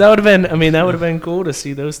 So that would have been, that would have been cool to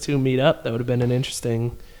see those two meet up. That would have been an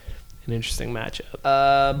interesting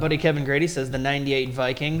matchup. Buddy Kevin Grady says the 98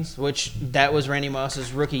 Vikings, which that was Randy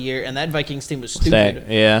Moss's rookie year, and that Vikings team was stupid. Stacked,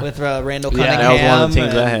 yeah. With Randall Yeah, Cunningham that was one of the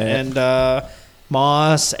teams I had. and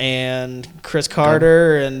Moss and Chris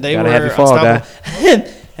Carter, and they Gotta were have your fall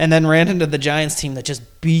unstoppable. And then ran into the Giants team that just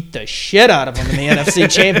beat the shit out of them in the NFC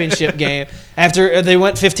Championship game after they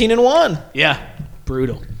went 15-1. Yeah,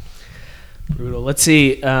 brutal. Let's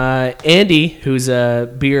see. Andy, who's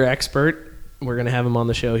a beer expert, we're going to have him on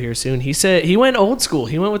the show here soon. He said he went old school.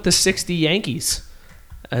 He went with the 60 Yankees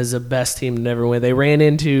as the best team to never win. They ran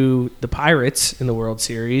into the Pirates in the World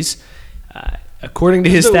Series. According to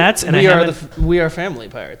his stats, and We Are Family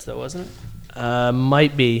Pirates, though, wasn't it?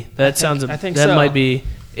 might be. I think so. might be.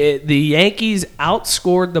 The Yankees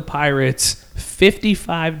outscored the Pirates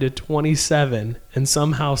 55-27 and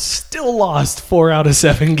somehow still lost 4 out of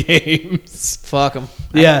 7 games. Fuck them.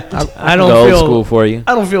 Yeah, I don't Go feel old school for you.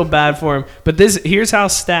 I don't feel bad for him. But here's how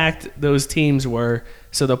stacked those teams were.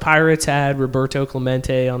 So the Pirates had Roberto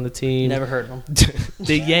Clemente on the team. Never heard of them.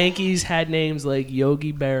 The Yankees had names like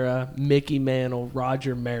Yogi Berra, Mickey Mantle,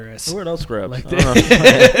 Roger Maris. Who are those scrubs? Like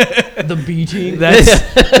The B team.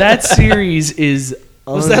 That series is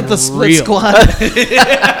Was that the split unreal. squad?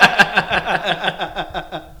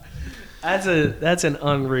 That's an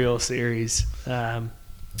unreal series. But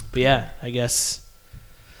yeah, I guess.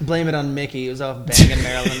 Blame it on Mickey. He was off banging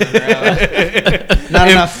Marilyn Monroe. Not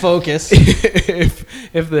enough focus.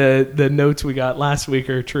 if the notes we got last week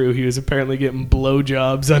are true, he was apparently getting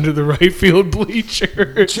blowjobs under the right field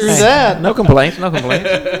bleacher. True that. No complaints. No complaints.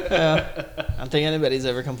 I don't think anybody's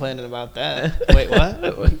ever complaining about that. Wait, what?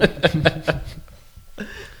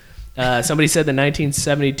 Somebody said the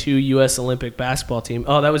 1972 U.S. Olympic basketball team.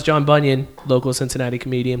 Oh, that was John Bunyan, local Cincinnati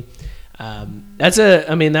comedian. That's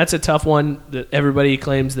a tough one. Everybody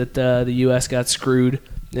claims that the U.S. got screwed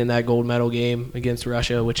in that gold medal game against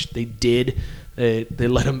Russia, which they did. They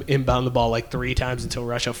let them inbound the ball like 3 times until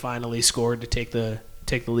Russia finally scored to take the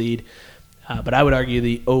lead. But I would argue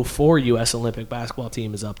the 2004 U.S. Olympic basketball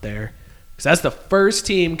team is up there because that's the first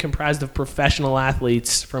team comprised of professional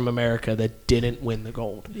athletes from America that didn't win the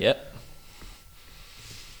gold. Yep.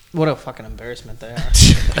 What a fucking embarrassment they are.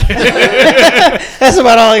 That's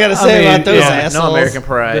about all I got to say about those assholes. No American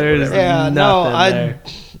pride. There's whatever. Yeah, no, nothing there.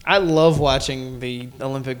 I love watching the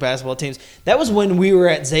Olympic basketball teams. That was when we were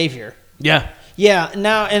at Xavier. Yeah. Yeah,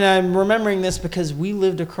 now, and I'm remembering this because we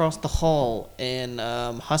lived across the hall in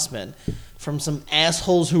Hussman from some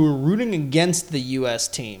assholes who were rooting against the U.S.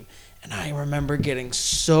 team. And I remember getting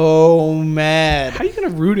so mad. How are you going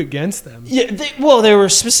to root against them? Yeah, they were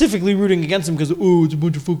specifically rooting against them because, it's a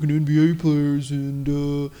bunch of fucking NBA players and,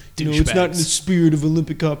 it's not in the spirit of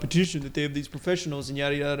Olympic competition that they have these professionals and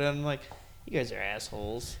yada, yada. And I'm like, you guys are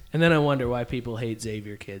assholes. And then I wonder why people hate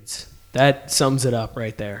Xavier kids. That sums it up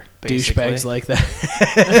right there. Basically. Douchebags like that.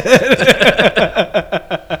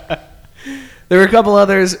 There were a couple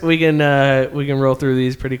others. We can roll through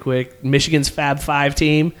these pretty quick. Michigan's Fab Five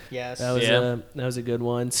team. Yes. That was a good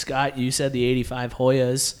one. Scott, you said the '85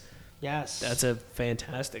 Hoyas. Yes. That's a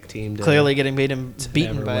fantastic team. Clearly getting beaten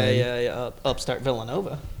never by upstart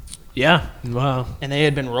Villanova. Yeah. Wow. And they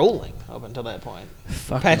had been rolling up until that point.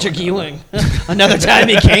 Fuck Patrick no. Ewing. Another time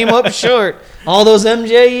he came up short. All those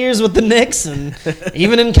MJ years with the Knicks and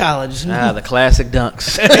even in college. The classic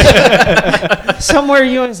dunks. Somewhere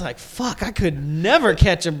Ewing's like, fuck, I could never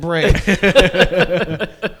catch a break.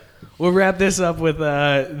 We'll wrap this up with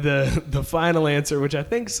the final answer, which I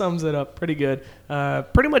think sums it up pretty good.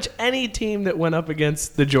 Pretty much any team that went up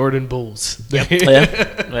against the Jordan Bulls.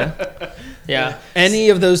 Yeah. Any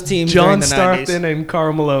of those teams John during the Stockton 90s. and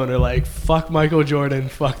Karl Malone are like, fuck Michael Jordan,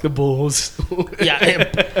 fuck the Bulls. Yeah,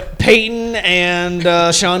 Peyton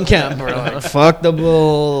and Sean Kemp are like, fuck the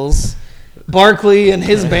Bulls. Barkley and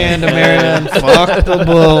his band of Maryland, fuck the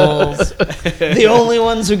Bulls. The only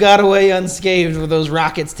ones who got away unscathed were those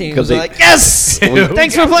Rockets teams. Because they- Like, yes!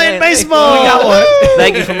 Thanks for playing baseball! We got one.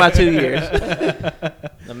 Thank you for my 2 years.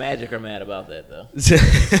 The Magic are mad about that, though.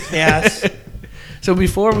 Yes. So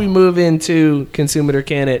before we move into Consume It or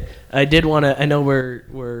Can It, I did want to. I know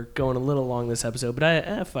we're going a little long this episode,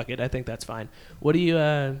 but fuck it. I think that's fine. What do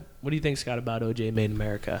you think, Scott, about OJ Made in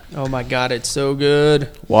America? Oh my God, it's so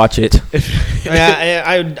good. Watch it.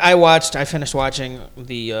 I finished watching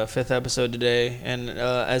the fifth episode today, and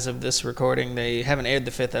as of this recording, they haven't aired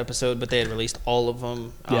the fifth episode, but they had released all of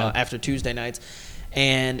them after Tuesday nights,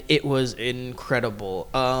 and it was incredible.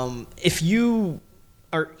 If you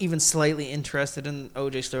are even slightly interested in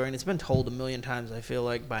OJ's story, and it's been told a million times, I feel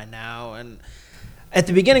like, by now, and at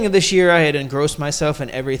the beginning of this year, I had engrossed myself in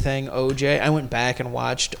everything OJ. I went back and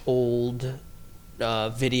watched old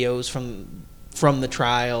videos from the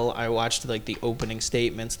trial. I watched like the opening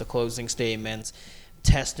statements, the closing statements,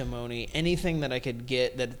 testimony, anything that I could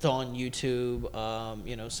get that's on YouTube,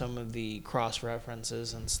 some of the cross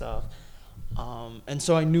references and stuff. And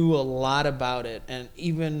so I knew a lot about it, and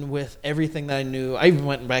even with everything that I knew, I even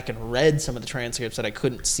went back and read some of the transcripts that I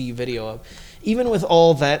couldn't see video of. Even with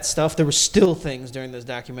all that stuff, there were still things during this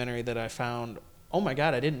documentary that I found, oh my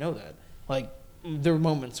God, I didn't know that. Like, there were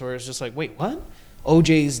moments where it's just like, wait, what?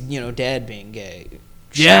 OJ's, dad being gay.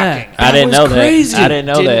 Yeah, Shocking. I didn't know crazy. that. I didn't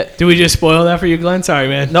know that. Did we just spoil that for you, Glenn? Sorry,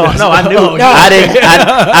 man. No, I knew. Oh, I didn't.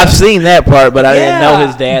 I've seen that part, but I didn't know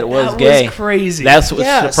his dad was gay. That was crazy. That's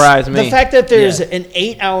what surprised me. The fact that there's an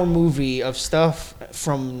 8-hour movie of stuff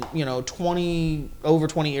from over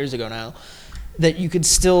 20 years ago now, that you could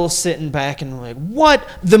still sit in back and like, what?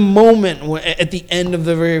 The moment at the end of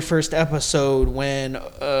the very first episode when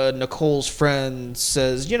Nicole's friend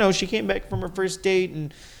says, she came back from her first date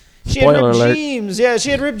and she had ripped jeans. Yeah,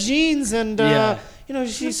 she had ripped jeans, and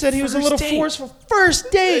she said he was a little forceful.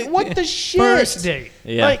 First date. What the shit? First date.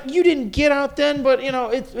 Yeah. Like, you didn't get out then, but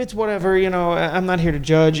it's whatever. I'm not here to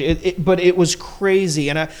judge. But it was crazy,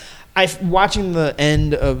 and I watching the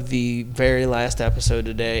end of the very last episode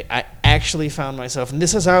today, I actually found myself, and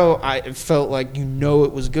this is how I felt like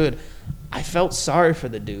it was good. I felt sorry for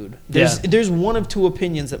the dude. There's one of two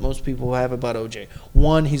opinions that most people have about OJ.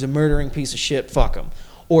 One, he's a murdering piece of shit. Fuck him.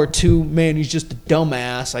 Or two, man, he's just a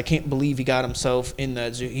dumbass. I can't believe he got himself in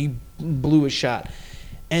that zoo. He blew his shot.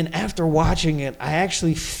 And after watching it, I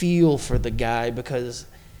actually feel for the guy, because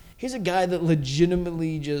he's a guy that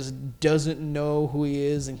legitimately just doesn't know who he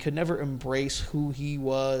is and could never embrace who he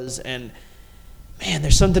was. And, man,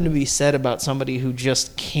 there's something to be said about somebody who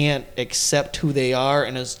just can't accept who they are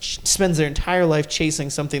and spends their entire life chasing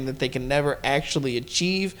something that they can never actually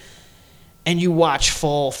achieve. And you watch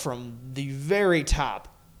fall from the very top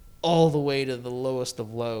all the way to the lowest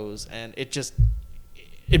of lows, and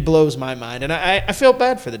it blows my mind, and I feel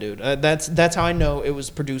bad for the dude. That's how I know it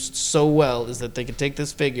was produced so well, is that they could take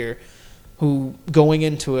this figure who, going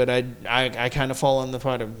into it, I kind of fall on the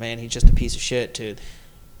part of, man, he's just a piece of shit, to,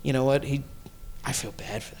 you know what, I feel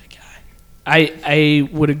bad for that guy. I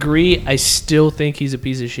would agree. I still think he's a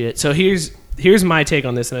piece of shit. So here's my take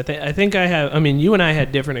on this, and I think you and I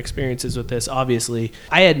had different experiences with this, obviously.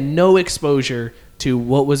 I had no exposure to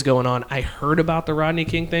what was going on. I heard about the Rodney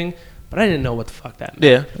King thing, but I didn't know what the fuck that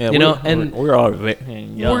meant. Yeah. You know, and we're all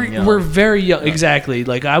young. We're very young. Exactly.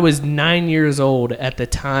 Like, I was 9 years old at the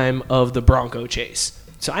time of the Bronco chase.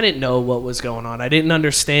 So I didn't know what was going on. I didn't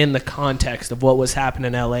understand the context of what was happening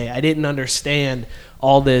in L.A. I didn't understand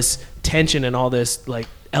all this tension and all this, like,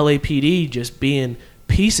 LAPD just being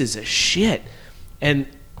pieces of shit. And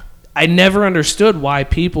I never understood why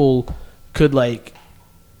people could, like,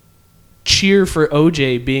 cheer for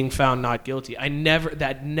OJ being found not guilty.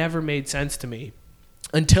 That never made sense to me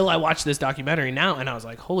until I watched this documentary now, and I was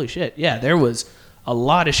like, holy shit, yeah, there was a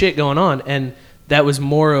lot of shit going on. And that was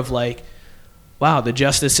more of like, wow, the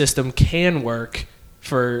justice system can work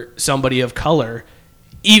for somebody of color,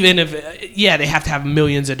 even if, they have to have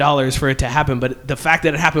millions of dollars for it to happen. But the fact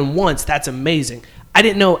that it happened once, that's amazing. I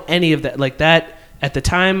didn't know any of that. Like, that at the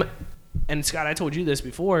time, and Scott, I told you this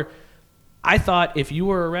before, I thought if you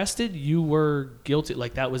were arrested, you were guilty.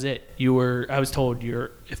 Like, that was it. I was told,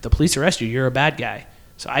 if the police arrest you, you're a bad guy.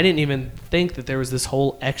 So I didn't even think that there was this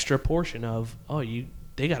whole extra portion of,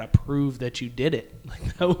 they got to prove that you did it.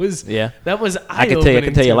 Like, that was eye-opening. I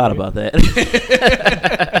can tell you a lot about that.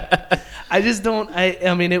 I just don't.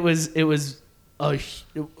 I mean, it was a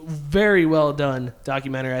very well done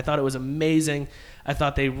documentary. I thought it was amazing. I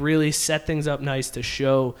thought they really set things up nice to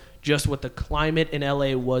show just what the climate in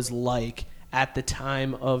LA was like at the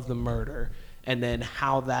time of the murder, and then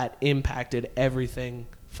how that impacted everything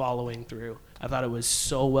following through. I thought it was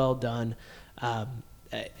so well done.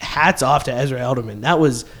 Hats off to Ezra Elderman. That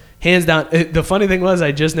was hands down. The funny thing was,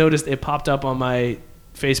 I just noticed it popped up on my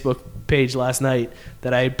Facebook page last night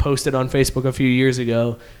that I posted on Facebook a few years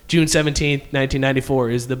ago. June 17th, 1994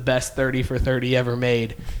 is the best 30 for 30 ever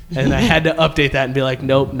made. And I had to update that and be like,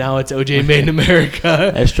 nope, now it's OJ Made in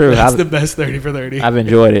America. That's true. That's the best 30 for 30. I've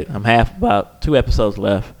enjoyed it. I'm about 2 episodes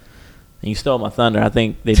left. And you stole my thunder. I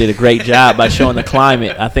think they did a great job by showing the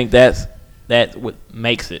climate. I think that's what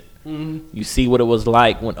makes it. Mm-hmm. You see what it was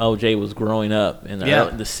like when OJ was growing up in the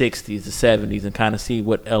 60s, the 70s, and kind of see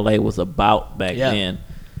what LA was about back then.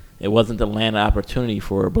 It wasn't the land of opportunity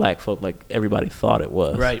for black folk like everybody thought it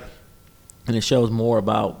was. Right. And it shows more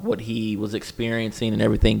about what he was experiencing and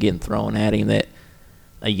everything getting thrown at him that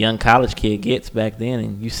a young college kid gets back then.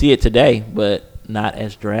 And you see it today, but not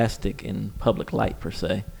as drastic in public light per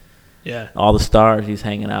se. Yeah. All the stars he's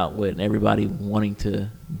hanging out with and everybody wanting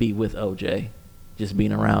to be with OJ. Just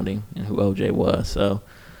being around him and who OJ was. So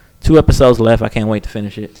 2 episodes left. I can't wait to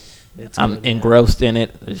finish it. I'm engrossed in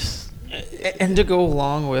it. And to go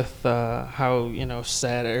along with how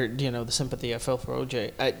sad or the sympathy I felt for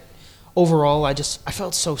OJ, overall I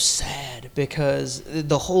felt so sad because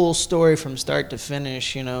the whole story from start to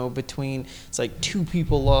finish, between it's like 2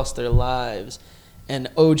 people lost their lives, and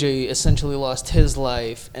OJ essentially lost his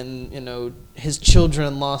life, and his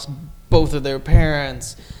children lost both of their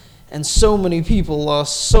parents. And so many people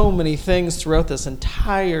lost so many things throughout this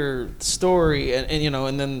entire story, and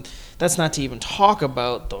then that's not to even talk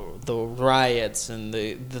about the riots and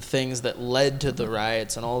the things that led to the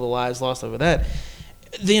riots and all the lives lost over that.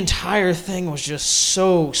 The entire thing was just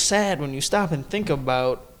so sad when you stop and think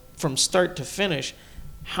about from start to finish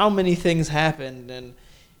how many things happened, and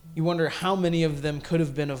you wonder how many of them could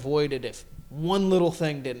have been avoided if one little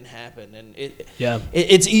thing didn't happen. And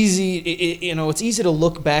it's easy, it's easy to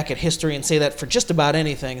look back at history and say that for just about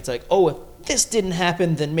anything. It's like, if this didn't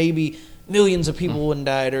happen, then maybe millions of people wouldn't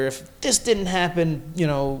died, or if this didn't happen,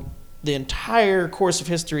 the entire course of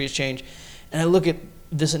history has changed. And I look at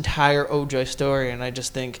this entire OJ story, and I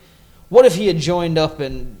just think, what if he had joined up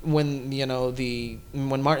and when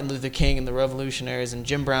Martin Luther King and the revolutionaries and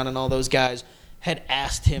Jim Brown and all those guys had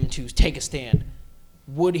asked him to take a stand?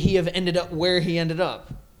 Would he have ended up where he ended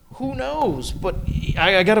up? Who knows? But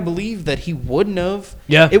I got to believe that he wouldn't have.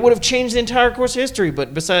 Yeah. It would have changed the entire course of history.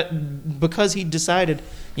 But because he decided,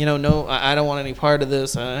 no, I don't want any part of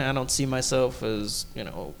this. I don't see myself as,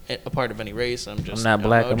 a part of any race. I'm not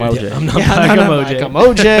black. I'm OJ. I'm not black. I'm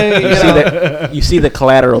OJ. You see the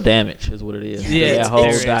collateral damage is what it is. Yeah,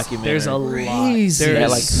 whole documentary. There's a lot. Crazy.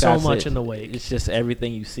 There's so much in the wake. It's just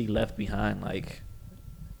everything you see left behind. Like,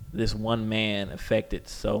 this one man affected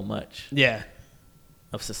so much. Yeah.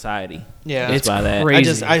 Of society. Yeah, it's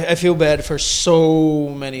crazy. I feel bad for so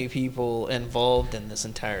many people involved in this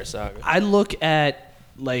entire saga. I look at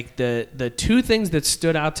like the 2 things that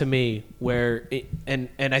stood out to me where and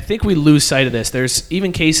I think we lose sight of this. There's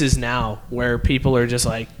even cases now where people are just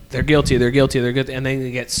like, they're guilty, and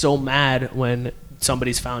they get so mad when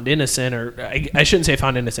somebody's found innocent, or I shouldn't say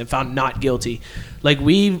found innocent, found not guilty. Like,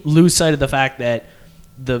 we lose sight of the fact that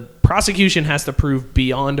the prosecution has to prove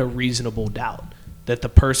beyond a reasonable doubt that the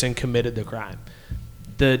person committed the crime.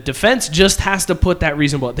 The defense just has to put that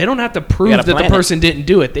reasonable. They don't have to prove that the person didn't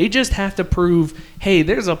do it. They just have to prove, hey,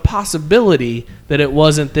 there's a possibility that it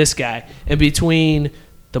wasn't this guy. And between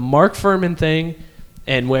the Mark Furman thing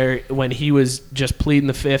and when he was just pleading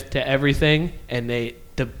the fifth to everything, and the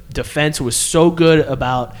defense was so good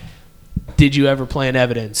about, did you ever plant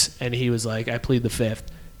evidence? And he was like, I plead the fifth.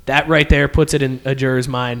 That right there puts it in a juror's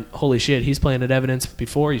mind, holy shit, he's planted evidence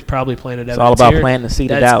before. He's probably planted evidence It's all about here. planting the seed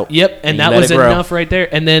it out. Yep, and that was enough right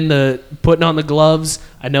there. And then the putting on the gloves,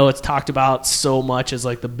 I know it's talked about so much as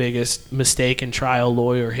like the biggest mistake in trial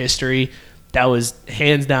lawyer history. That was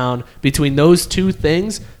hands down. Between those two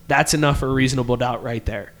things, that's enough for reasonable doubt right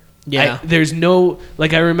there. Yeah. There's no,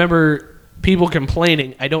 like I remember people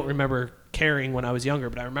complaining. I don't remember caring when I was younger,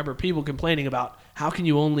 but I remember people complaining about how can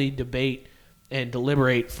you only debate and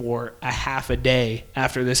deliberate for a half a day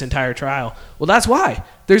after this entire trial. Well, that's why.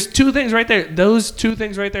 There's two things right there. Those two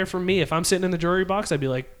things right there for me, if I'm sitting in the jury box, I'd be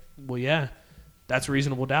like, well, yeah, that's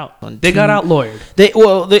reasonable doubt. They got out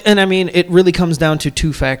lawyered. And I mean, it really comes down to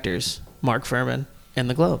two factors, Mark Furman and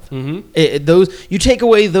the glove. Mm-hmm. You take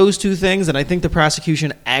away those two things, and I think the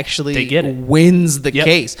prosecution actually wins the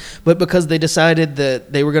case. But because they decided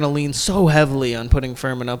that they were going to lean so heavily on putting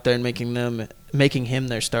Furman up there and making him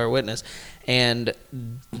their star witness, and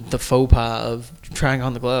the faux pas of trying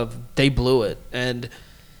on the glove, they blew it. And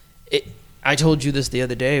I told you this the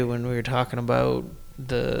other day when we were talking about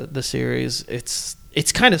the series. It's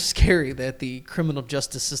kind of scary that the criminal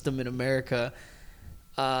justice system in America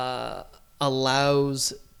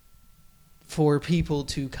allows for people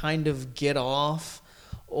to kind of get off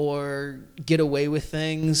or get away with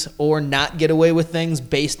things or not get away with things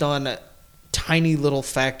based on tiny little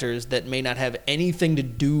factors that may not have anything to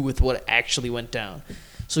do with what actually went down.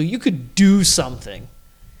 So you could do something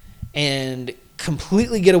and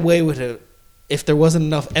completely get away with it if there wasn't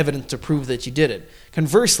enough evidence to prove that you did it.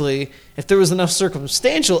 Conversely, if there was enough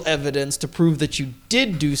circumstantial evidence to prove that you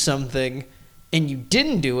did do something and you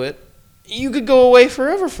didn't do it, you could go away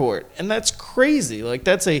forever for it. And that's crazy. Like,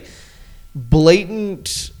 that's a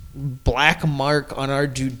blatant black mark on our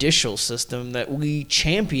judicial system that we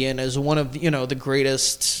champion as one of the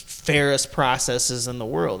greatest, fairest processes in the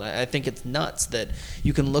world. I think it's nuts that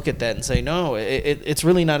you can look at that and say, no, it's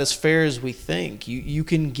really not as fair as we think. You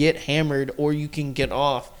can get hammered or you can get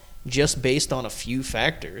off just based on a few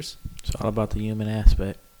factors. It's all about the human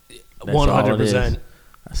aspect. 100%.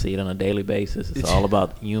 I see it on a daily basis. It's all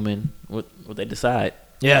about human, what they decide.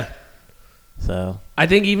 Yeah. So I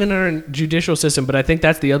think even our judicial system, but I think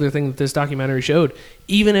that's the other thing that this documentary showed.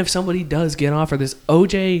 Even if somebody does get off for this,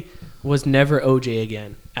 OJ was never OJ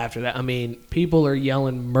again after that. I mean, people are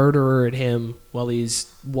yelling murderer at him while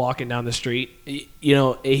he's walking down the street.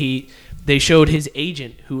 They showed his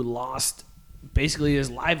agent who lost basically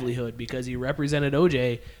his livelihood because he represented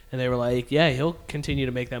OJ, and they were like, yeah, he'll continue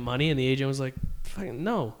to make that money. And the agent was like, fucking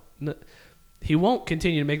no, he won't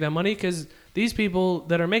continue to make that money because these people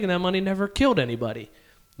that are making that money never killed anybody.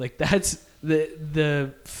 Like, that's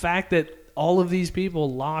the fact that all of these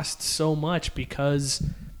people lost so much because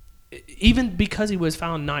he was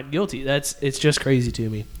found not guilty. It's just crazy to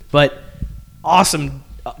me. But awesome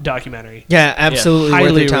documentary. Yeah, absolutely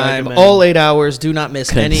worth your time. Recommend. All 8 hours. Do not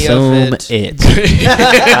miss any of it.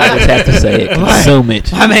 I just have to say it. Consume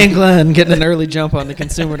it. My man Glenn getting an early jump on the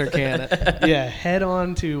consumer can. Yeah, head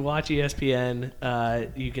on to Watch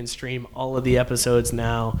ESPN. You can stream all of the episodes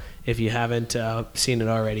now if you haven't seen it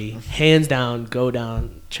already. Hands down, go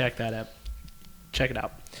down, check that out. Check it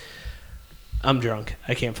out. I'm drunk.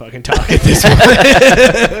 I can't fucking talk at this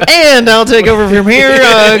point. And I'll take over from here.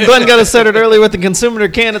 Glenn got us started early with the consumer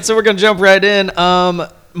can, so we're going to jump right in.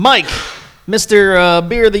 Mike, Mr.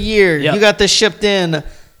 Beer of the Year, Yep. You got this shipped in.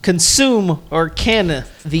 Consume or can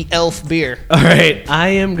the Elf beer? All right. I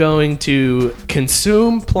am going to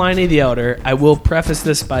consume Pliny the Elder. I will preface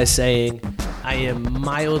this by saying I am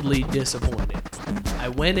mildly disappointed. I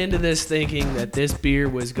went into this thinking that this beer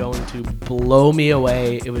was going to blow me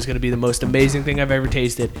away. It was going to be the most amazing thing I've ever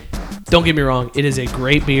tasted. Don't get me wrong. It is a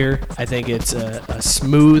great beer. I think it's a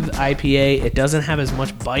smooth IPA. It doesn't have as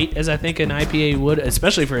much bite as I think an IPA would,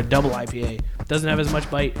 especially for a double IPA. It doesn't have as much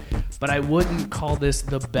bite, but I wouldn't call this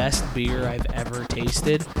the best beer I've ever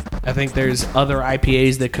tasted. I think there's other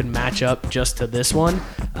IPAs that could match up just to this one.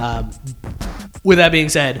 With that being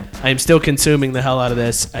said, I am still consuming the hell out of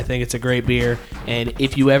this. I think it's a great beer, and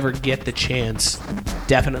if you ever get the chance,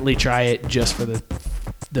 definitely try it just for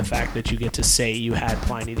the fact that you get to say you had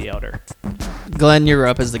Pliny the Elder. Glenn, you're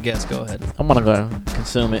up as the guest. Go ahead. I'm going to go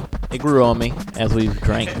consume it. It grew on me as we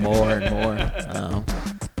drank more and more.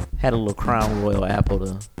 Had a little Crown Royal apple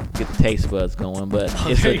to get the taste buds going. But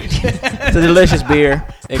it's a delicious beer.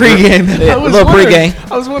 Pre-game. A little pre-game.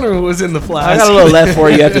 I was wondering what was in the I flask. got a little left for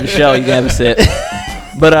you after the show. You can have a sip.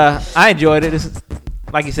 But I enjoyed it. It's,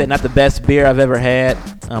 like you said, not the best beer I've ever had.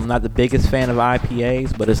 I'm not the biggest fan of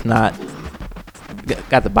IPAs, but it's not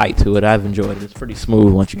got the bite to it. I've enjoyed it. It's pretty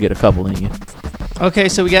smooth once you get a couple in you. Okay,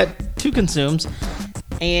 so we got 2 consumes,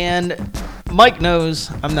 and Mike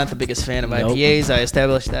knows I'm not the biggest fan of IPAs. I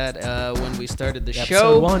established that when we started the show.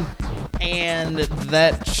 Episode 1. And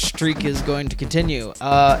that streak is going to continue.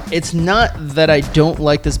 It's not that I don't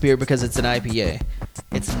like this beer because it's an IPA.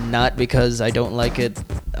 It's not because I don't like it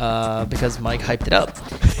because Mike hyped it up.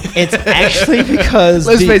 It's actually because...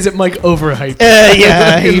 Let's face it, Mike overhyped it.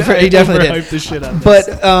 Yeah, he definitely overhyped did. the shit out of But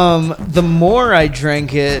this. the more I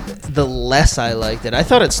drank it, the less I liked it. I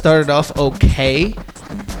thought it started off okay.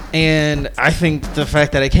 And I think the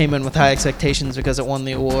fact that I came in with high expectations because it won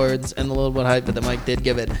the awards and the little bit of hype that Mike did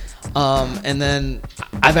give it. And then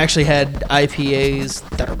I've actually had IPAs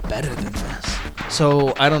that are better than this.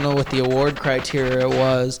 So I don't know what the award criteria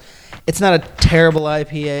was. It's not a terrible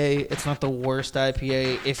IPA. It's not the worst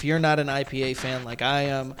IPA. If you're not an IPA fan like I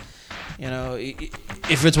am, you know,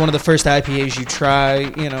 if it's one of the first IPAs you try,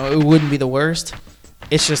 you know, it wouldn't be the worst.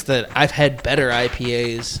 It's just that I've had better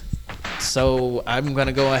IPAs. So I'm going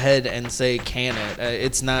to go ahead and say can it.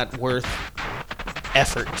 It's not worth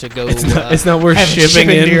effort to go. It's not worth have it shipping shipped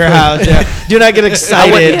in into your for- house. Yeah. Do not get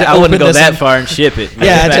excited. I wouldn't open go this that and- far and ship it.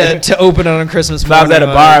 Yeah, to open it on Christmas If I morning. was at a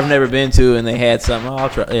bar I've never been to and they had something, I'll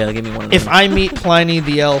try. Yeah, give me one of them. If I meet Pliny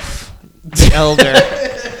the elf, the elder.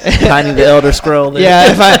 Tiny the Elder Scroll there.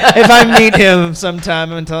 Yeah, if I meet him sometime,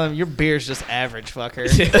 I'm gonna tell him your beer's just average, fucker,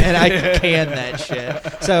 and I can that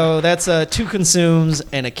shit. So that's 2 consumes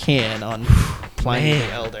and a can on Pliny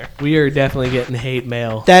the Elder. We are definitely getting hate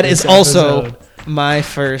mail. That this is also episode. my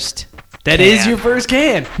first. That can. is your first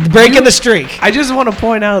can. Breaking the streak. I just want to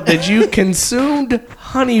point out that you consumed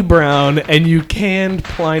Honey Brown and you canned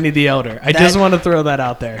Pliny the Elder. I just want to throw that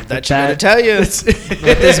out there. That should gonna tell you what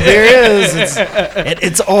this beer is.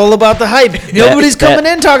 It's all about the hype. Nobody's coming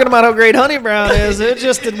in talking about how great Honey Brown is. It's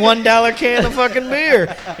just a $1 can of fucking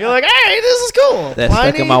beer. You're like, hey, this is cool. That's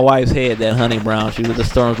stuck in my wife's head, that Honey Brown. She was the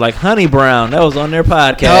store was like, Honey Brown. That was on their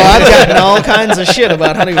podcast. Oh, I've gotten all kinds of shit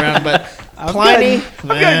about Honey Brown, but Pliny, I've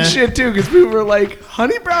gotten shit too because people were like,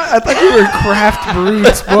 Honey Brown? I thought you were craft brewed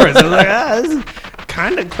sports. I was like, this is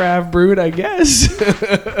kind of craft brewed, I guess.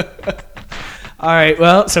 All right,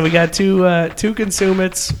 well, so we got two consume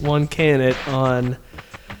it's, 1 can it on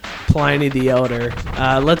Pliny the Elder.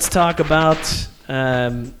 Let's talk about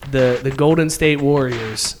the Golden State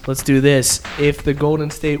Warriors. Let's do this. If the Golden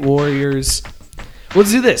State Warriors... Let's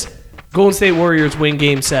do this. Golden State Warriors win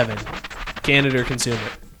Game 7. Can it or consume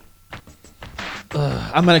it?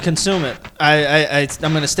 I'm going to consume it.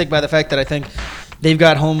 I'm going to stick by the fact that I think they've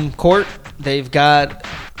got home court. They've got,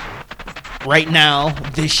 right now,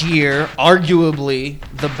 this year, arguably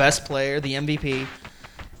the best player, the MVP.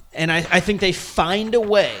 And I think they find a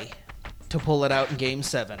way to pull it out in Game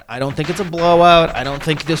 7. I don't think it's a blowout. I don't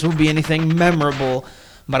think this will be anything memorable.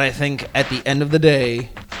 But I think at the end of the day,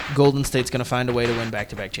 Golden State's going to find a way to win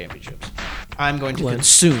back-to-back championships. I'm going to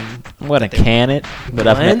consume. What a can it. But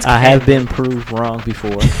Glenn's I have been proved wrong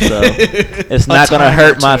before. So it's not going to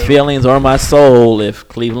hurt my feelings or my soul if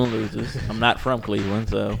Cleveland loses. I'm not from Cleveland,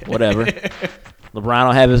 so whatever. LeBron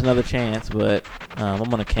will have his another chance, but I'm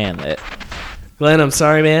going to can that. Glenn, I'm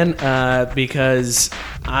sorry, man, because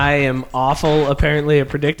I am awful, apparently, at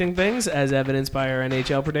predicting things, as evidenced by our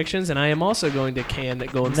NHL predictions, and I am also going to can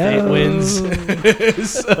that Golden State wins.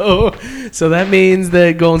 So that means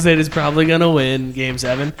that Golden State is probably going to win Game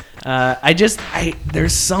 7.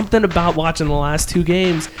 There's something about watching the last 2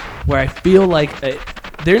 games where I feel like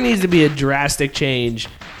there needs to be a drastic change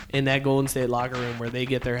in that Golden State locker room where they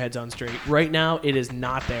get their heads on straight. Right now, it is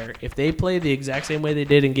not there. If they play the exact same way they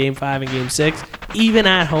did in Game 5 and Game 6, even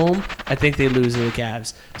at home, I think they lose to the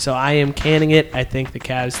Cavs. So I am canning it. I think the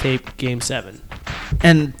Cavs take Game 7.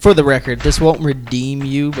 And for the record, this won't redeem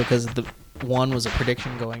you because the one was a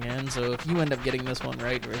prediction going in. So if you end up getting this one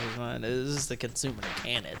right versus mine, this is the consumer to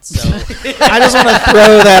can it. So I just want to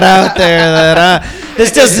throw that out there that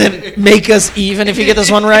this doesn't make us even if you get this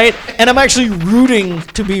one right. And I'm actually rooting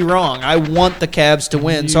to be wrong. I want the Cavs to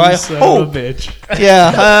win. So I hope, bitch.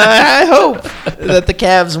 yeah, I hope that the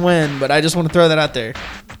Cavs win. But I just want to throw that out there.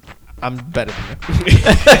 I'm better than you.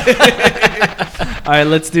 All right,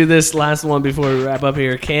 let's do this last one before we wrap up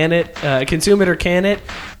here. Can it, consume it or can it,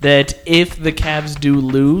 that if the Cavs do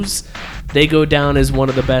lose, they go down as one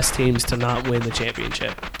of the best teams to not win the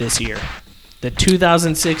championship this year. The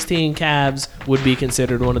 2016 Cavs would be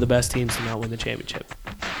considered one of the best teams to not win the championship.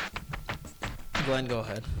 Glenn, go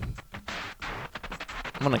ahead.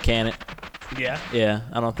 I'm going to can it. Yeah. Yeah,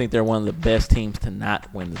 I don't think they're one of the best teams to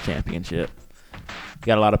not win the championship. You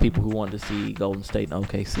got a lot of people who wanted to see Golden State and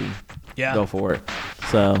OKC go for it.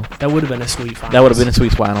 So that would have been a sweet finals. That would have been a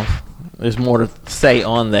sweet finals. There's more to say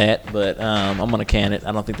on that, but I'm going to can it.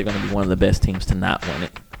 I don't think they're going to be one of the best teams to not win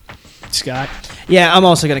it. Scott? Yeah, I'm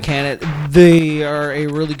also going to can it. They are a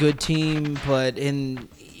really good team, but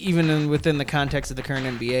even within the context of the current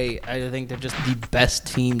NBA, I think they're just the best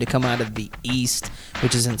team to come out of the East,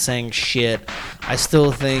 which isn't saying shit. I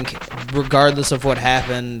still think, regardless of what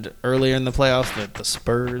happened earlier in the playoffs, that the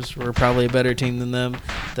Spurs were probably a better team than them,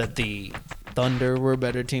 that the Thunder were a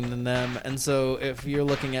better team than them. And so if you're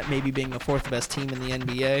looking at maybe being the fourth best team in the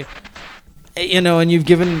NBA, and you've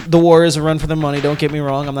given the Warriors a run for their money. Don't get me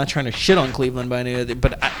wrong. I'm not trying to shit on Cleveland by any other,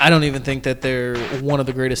 but I don't even think that they're one of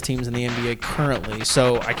the greatest teams in the NBA currently.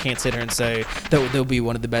 So I can't sit here and say that they'll be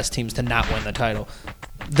one of the best teams to not win the title.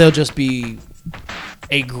 They'll just be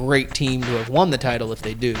a great team to have won the title if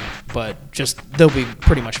they do, but they'll be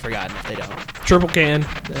pretty much forgotten if they don't. Triple can.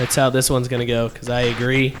 That's how this one's going to go, because I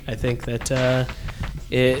agree. I think that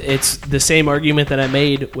it's the same argument that I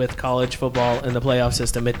made with college football and the playoff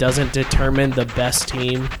system. It doesn't determine the best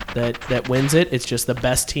team that wins it. It's just the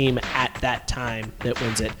best team at that time that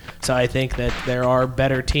wins it. So I think that there are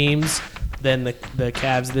better teams than the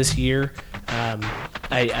Cavs this year.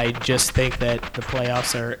 I just think that the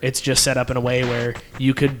playoffs it's just set up in a way where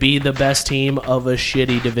you could be the best team of a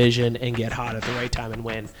shitty division and get hot at the right time and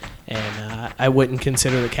win. And I wouldn't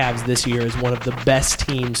consider the Cavs this year as one of the best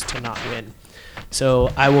teams to not win. So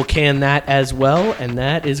I will can that as well, and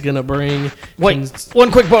that is going to bring... Wait,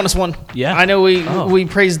 one quick bonus one. Yeah. I know we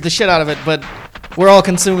praised the shit out of it, but we're all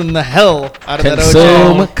consuming the hell out of that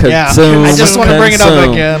OJ. Yeah. I just want to bring it up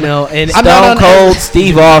again. No, and Stone Cold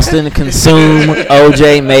Steve Austin consume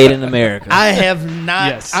OJ Made in America. I have not.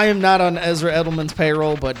 Yes. I am not on Ezra Edelman's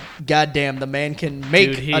payroll, but goddamn, the man can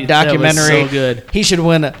make a documentary. That was so good. He should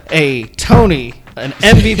win a Tony, an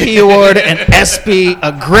MVP award, an ESPY,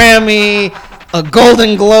 a Grammy, a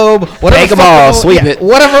Golden Globe, whatever. Take them all, sweep it.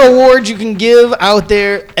 Whatever award you can give out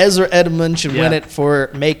there, Ezra Edelman should win it for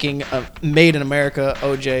making a Made in America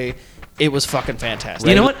OJ. It was fucking fantastic.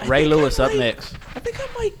 You know what? Ray Lewis up next. I think I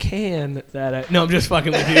might can that. No, I'm just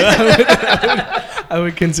fucking with you. I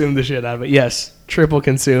would consume the shit out of it. Yes, triple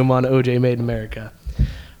consume on OJ Made in America.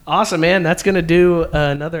 Awesome, man. That's going to do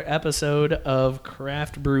another episode of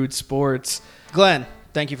Craft Brewed Sports. Glenn,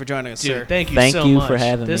 thank you for joining us, sir. Thank you Thank so you much. for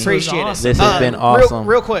having me. Appreciate awesome. it. This has been awesome.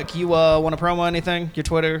 Real quick, you want to promo anything? Your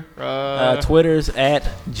Twitter? Twitter's at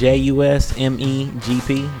JUSMEGP,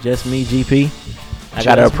 just me GP. I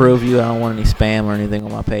gotta approve you. I don't want any spam or anything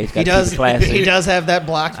on my page. He does. He does have that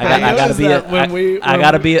blocked. I have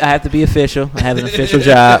to be official. I have an official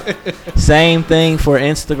job. Same thing for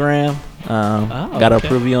Instagram. Gotta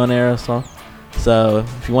approve you on there. So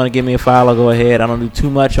if you want to give me a follow, go ahead. I don't do too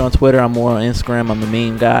much on Twitter. I'm more on Instagram. I'm the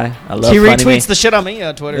meme guy. I love. He retweets the shit on me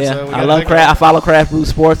on Twitter. Yeah, so I love I follow Craft Brew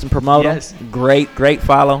Sports and promote them. Great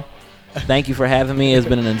follow. Thank you for having me. It's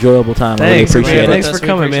been an enjoyable time. I really appreciate it. Thanks for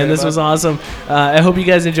coming, man. This was awesome. I hope you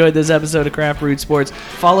guys enjoyed this episode of Craft Brewed Sports.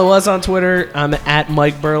 Follow us on Twitter. I'm at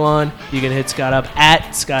Mike Burlon. You can hit Scott up at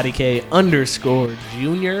ScottyK_Jr.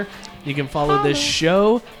 You can follow this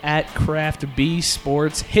show at Craft B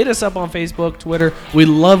Sports. Hit us up on Facebook, Twitter. We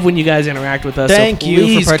love when you guys interact with us. Thank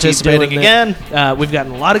you for participating again. We've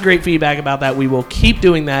gotten a lot of great feedback about that. We will keep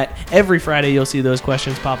doing that. Every Friday you'll see those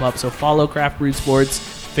questions pop up. So follow Craft Brewed Sports,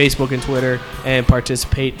 Facebook and Twitter, and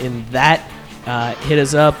participate in that. Hit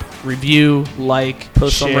us up, review,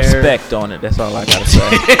 put share. some respect on it. That's all I gotta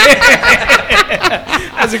say.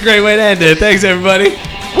 That's a great way to end it. Thanks, everybody.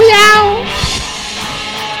 We out.